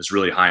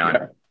really high on.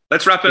 Yeah.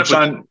 Let's wrap it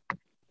up.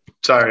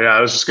 I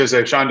was just going to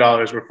say, if Sean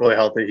Dollars were fully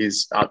healthy,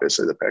 he's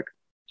obviously the pick.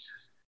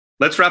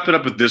 Let's wrap it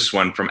up with this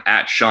one from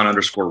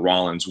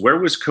 @Sean_Rollins. Where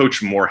was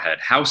Coach Moorhead?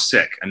 How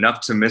sick?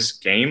 Enough to miss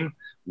game?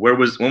 When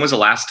was the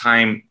last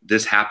time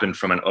this happened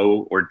from an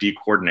O or D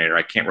coordinator?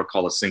 I can't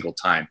recall a single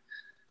time.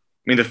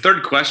 I mean, the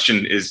third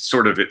question is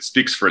it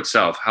speaks for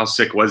itself. How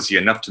sick was he?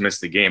 Enough to miss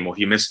the game? Well,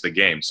 he missed the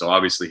game, so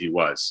obviously he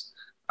was.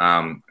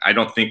 I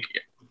don't think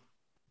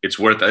it's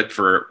worth it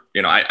for,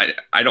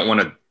 I don't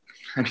want to,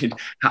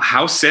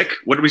 how sick?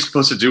 What are we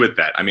supposed to do with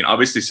that? I mean,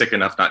 obviously sick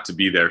enough not to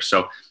be there.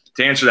 So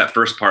to answer that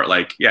first part,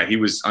 he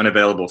was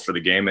unavailable for the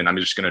game, and I'm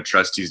just going to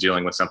trust he's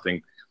dealing with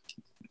something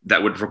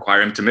that would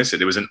require him to miss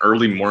it. It was an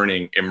early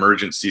morning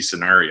emergency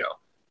scenario.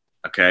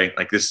 Okay.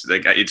 It's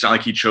not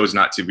like he chose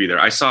not to be there.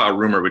 I saw a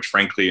rumor, which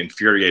frankly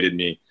infuriated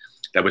me,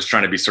 that was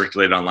trying to be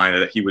circulated online,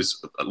 that he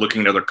was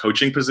looking at other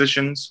coaching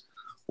positions,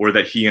 or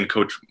that he and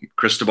Coach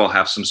Cristobal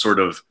have some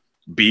sort of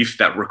beef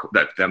that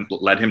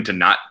led him to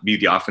not be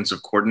the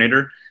offensive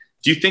coordinator.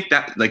 Do you think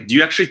that, like, do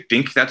you actually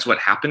think that's what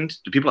happened?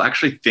 Do people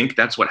actually think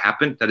that's what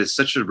happened? That is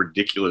such a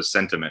ridiculous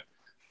sentiment.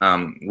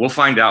 We'll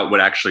find out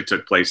what actually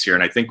took place here.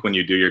 And I think when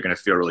you do, you're going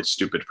to feel really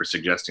stupid for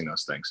suggesting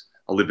those things.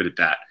 I'll leave it at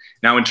that.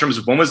 Now, in terms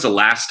of when was the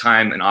last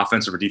time an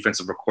offensive or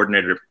defensive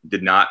coordinator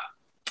did not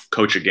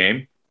coach a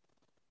game?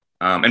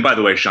 And by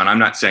the way, Sean, I'm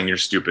not saying you're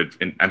stupid.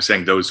 And I'm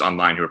saying those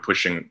online who are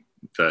pushing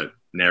the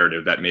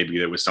narrative that maybe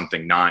there was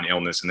something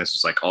non-illness and this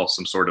was like all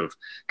some sort of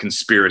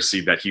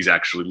conspiracy that he's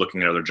actually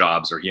looking at other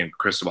jobs, or he and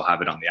Cristobal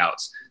have it on the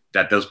outs,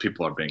 that those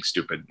people are being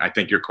stupid. I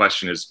think your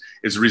question is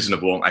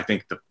reasonable. I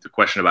think the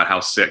question about how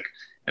sick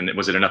and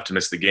was it enough to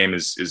miss the game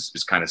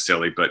is kind of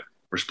silly, but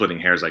we're splitting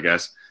hairs, I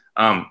guess.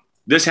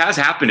 This has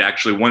happened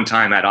actually one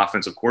time at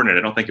offensive coordinator.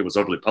 I don't think it was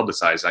overly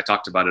publicized. I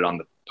talked about it on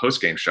the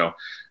post-game show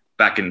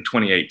back in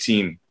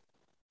 2018.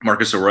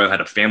 Marcus Arroyo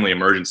had a family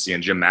emergency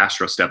and Jim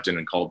Mastro stepped in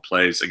and called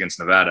plays against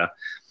Nevada.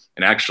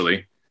 And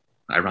actually,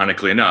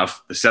 ironically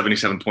enough, the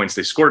 77 points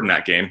they scored in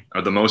that game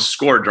are the most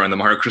scored during the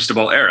Mario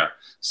Cristobal era.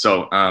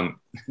 So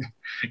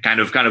kind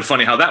of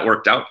funny how that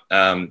worked out.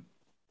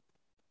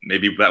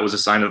 Maybe that was a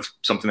sign of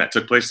something that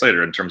took place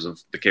later in terms of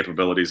the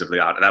capabilities of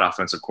that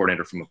offensive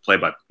coordinator from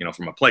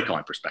a play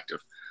calling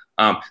perspective.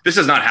 This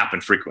has not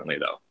happened frequently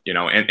though,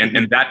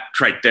 and that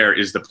right there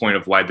is the point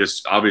of why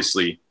this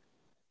obviously,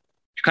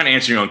 you're kind of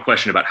answering your own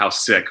question about how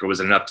sick or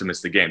was it enough to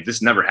miss the game.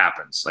 This never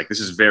happens. Like,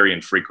 this is very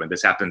infrequent.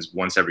 This happens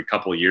once every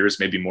couple of years,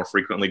 maybe more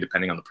frequently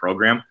depending on the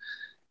program.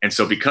 And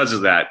so because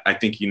of that, I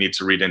think you need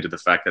to read into the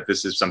fact that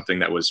this is something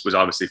that was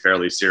obviously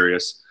fairly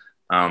serious.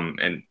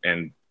 And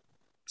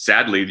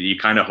sadly, you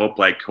kind of hope,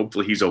 like,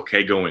 hopefully he's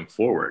okay going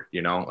forward.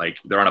 Like,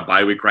 they're on a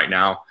bye week right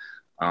now.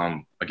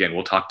 Again,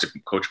 we'll talk to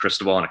Coach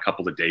Cristobal in a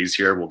couple of days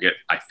here. We'll get,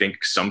 I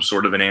think, some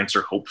sort of an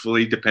answer,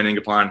 hopefully, depending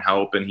upon how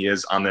open he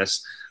is on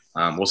this.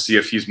 We'll see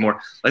if he's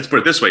more, let's put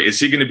it this way. Is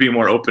he going to be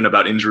more open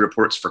about injury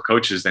reports for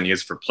coaches than he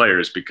is for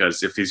players?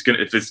 Because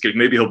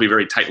maybe he'll be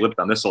very tight-lipped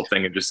on this whole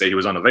thing and just say he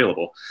was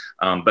unavailable.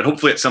 But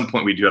hopefully at some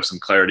point we do have some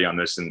clarity on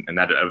this and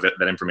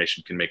that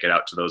information can make it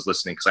out to those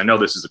listening. Cause I know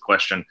this is a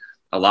question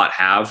a lot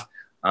have.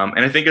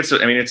 And I think it's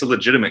a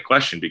legitimate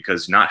question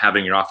because not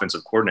having your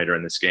offensive coordinator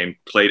in this game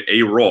played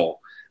a role.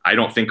 I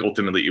don't think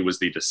ultimately it was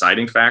the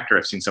deciding factor.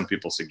 I've seen some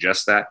people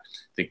suggest that.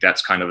 I think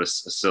that's kind of a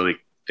silly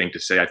thing to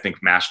say. I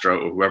think Mastro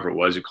or whoever it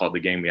was who called the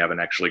game, we haven't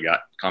actually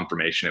got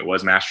confirmation it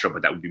was Mastro,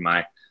 but that would be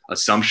my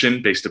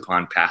assumption based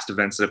upon past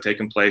events that have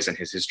taken place and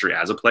his history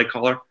as a play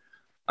caller.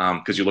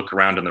 Because you look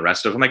around on the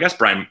rest of them, I guess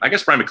Brian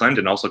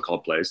McClendon also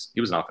called plays.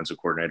 He was an offensive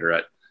coordinator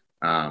at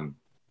I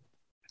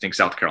think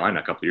South Carolina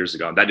a couple of years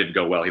ago, and that didn't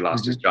go well. He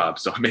lost his job,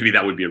 so maybe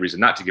that would be a reason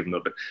not to give him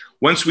But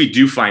once we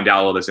do find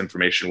out all this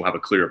information, we'll have a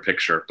clearer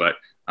picture. But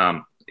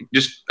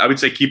just I would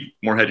say keep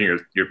more head in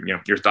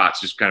your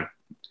thoughts. Just kind of.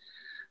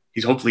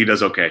 Hopefully he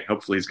does okay.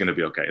 Hopefully he's going to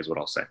be okay is what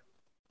I'll say.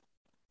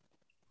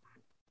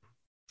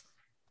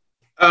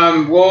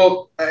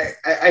 Well,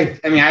 I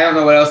don't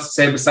know what else to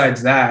say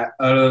besides that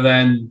other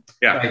than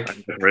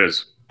there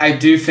is. I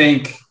do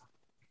think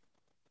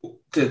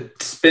to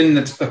spin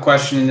the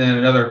question in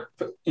another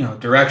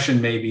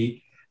direction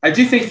maybe. I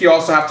do think you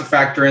also have to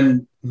factor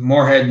in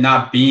Moorhead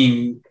not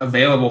being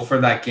available for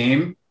that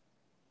game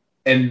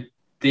and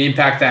the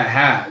impact that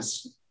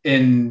has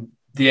in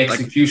the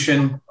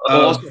execution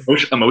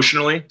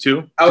emotionally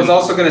too. I was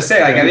also going to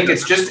say, I think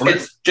it's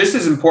just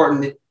as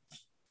important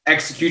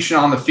execution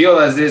on the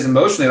field as it is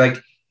emotionally.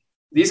 Like,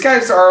 these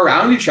guys are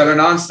around each other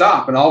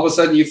nonstop, and all of a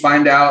sudden you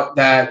find out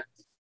that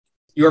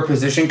your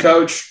position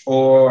coach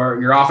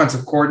or your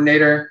offensive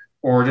coordinator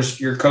or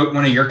just your coach,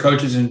 one of your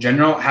coaches in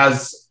general,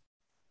 has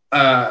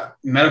a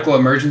medical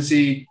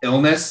emergency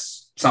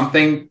illness,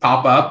 something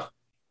pop up,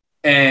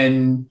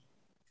 and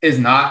is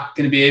not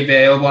going to be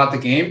available at the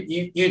game.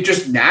 You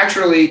just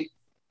naturally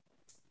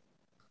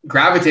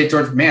gravitate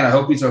towards, man, I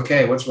hope he's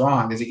okay. What's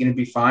wrong? Is he going to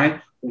be fine?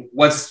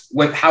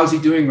 How's he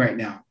doing right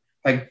now?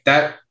 Like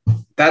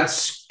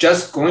that's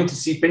just going to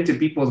seep into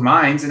people's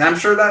minds. And I'm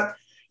sure that,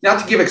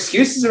 not to give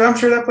excuses, but I'm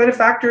sure that played a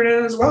factor in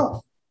it as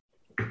well.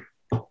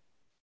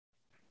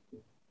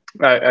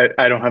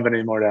 I don't have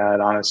any more to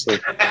add, honestly.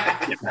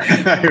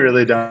 I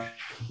really don't.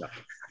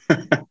 All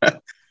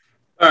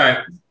right.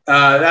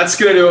 That's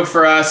going to do it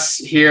for us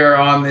here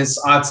on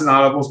this Odds and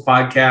Audibles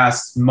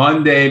podcast,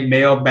 Monday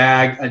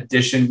mailbag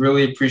edition.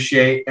 Really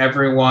appreciate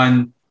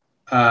everyone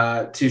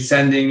to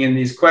sending in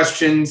these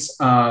questions.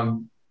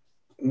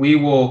 We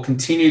will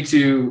continue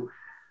to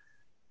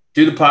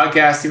do the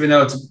podcast, even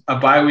though it's a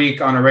bye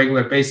week, on a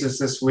regular basis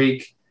this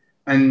week.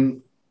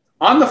 And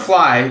on the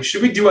fly,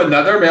 should we do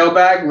another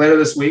mailbag later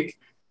this week?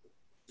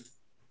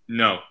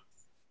 No.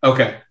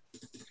 Okay.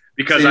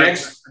 Because I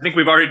think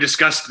we've already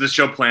discussed the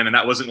show plan, and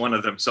that wasn't one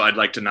of them, so I'd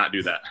like to not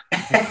do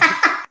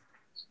that.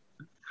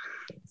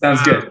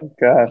 Sounds good.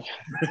 God.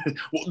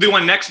 We'll do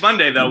one next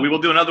Monday, though. We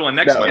will do another one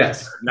next Monday.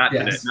 Yes. Not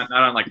today. Not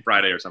on like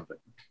Friday or something.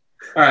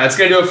 All right, that's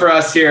going to do it for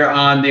us here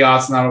on the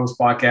Odds and Audibles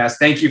podcast.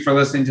 Thank you for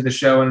listening to the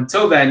show. And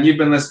until then, you've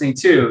been listening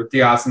to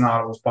the Odds and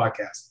Audibles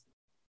podcast.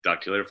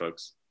 Talk to you later,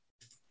 folks.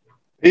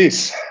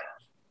 Peace.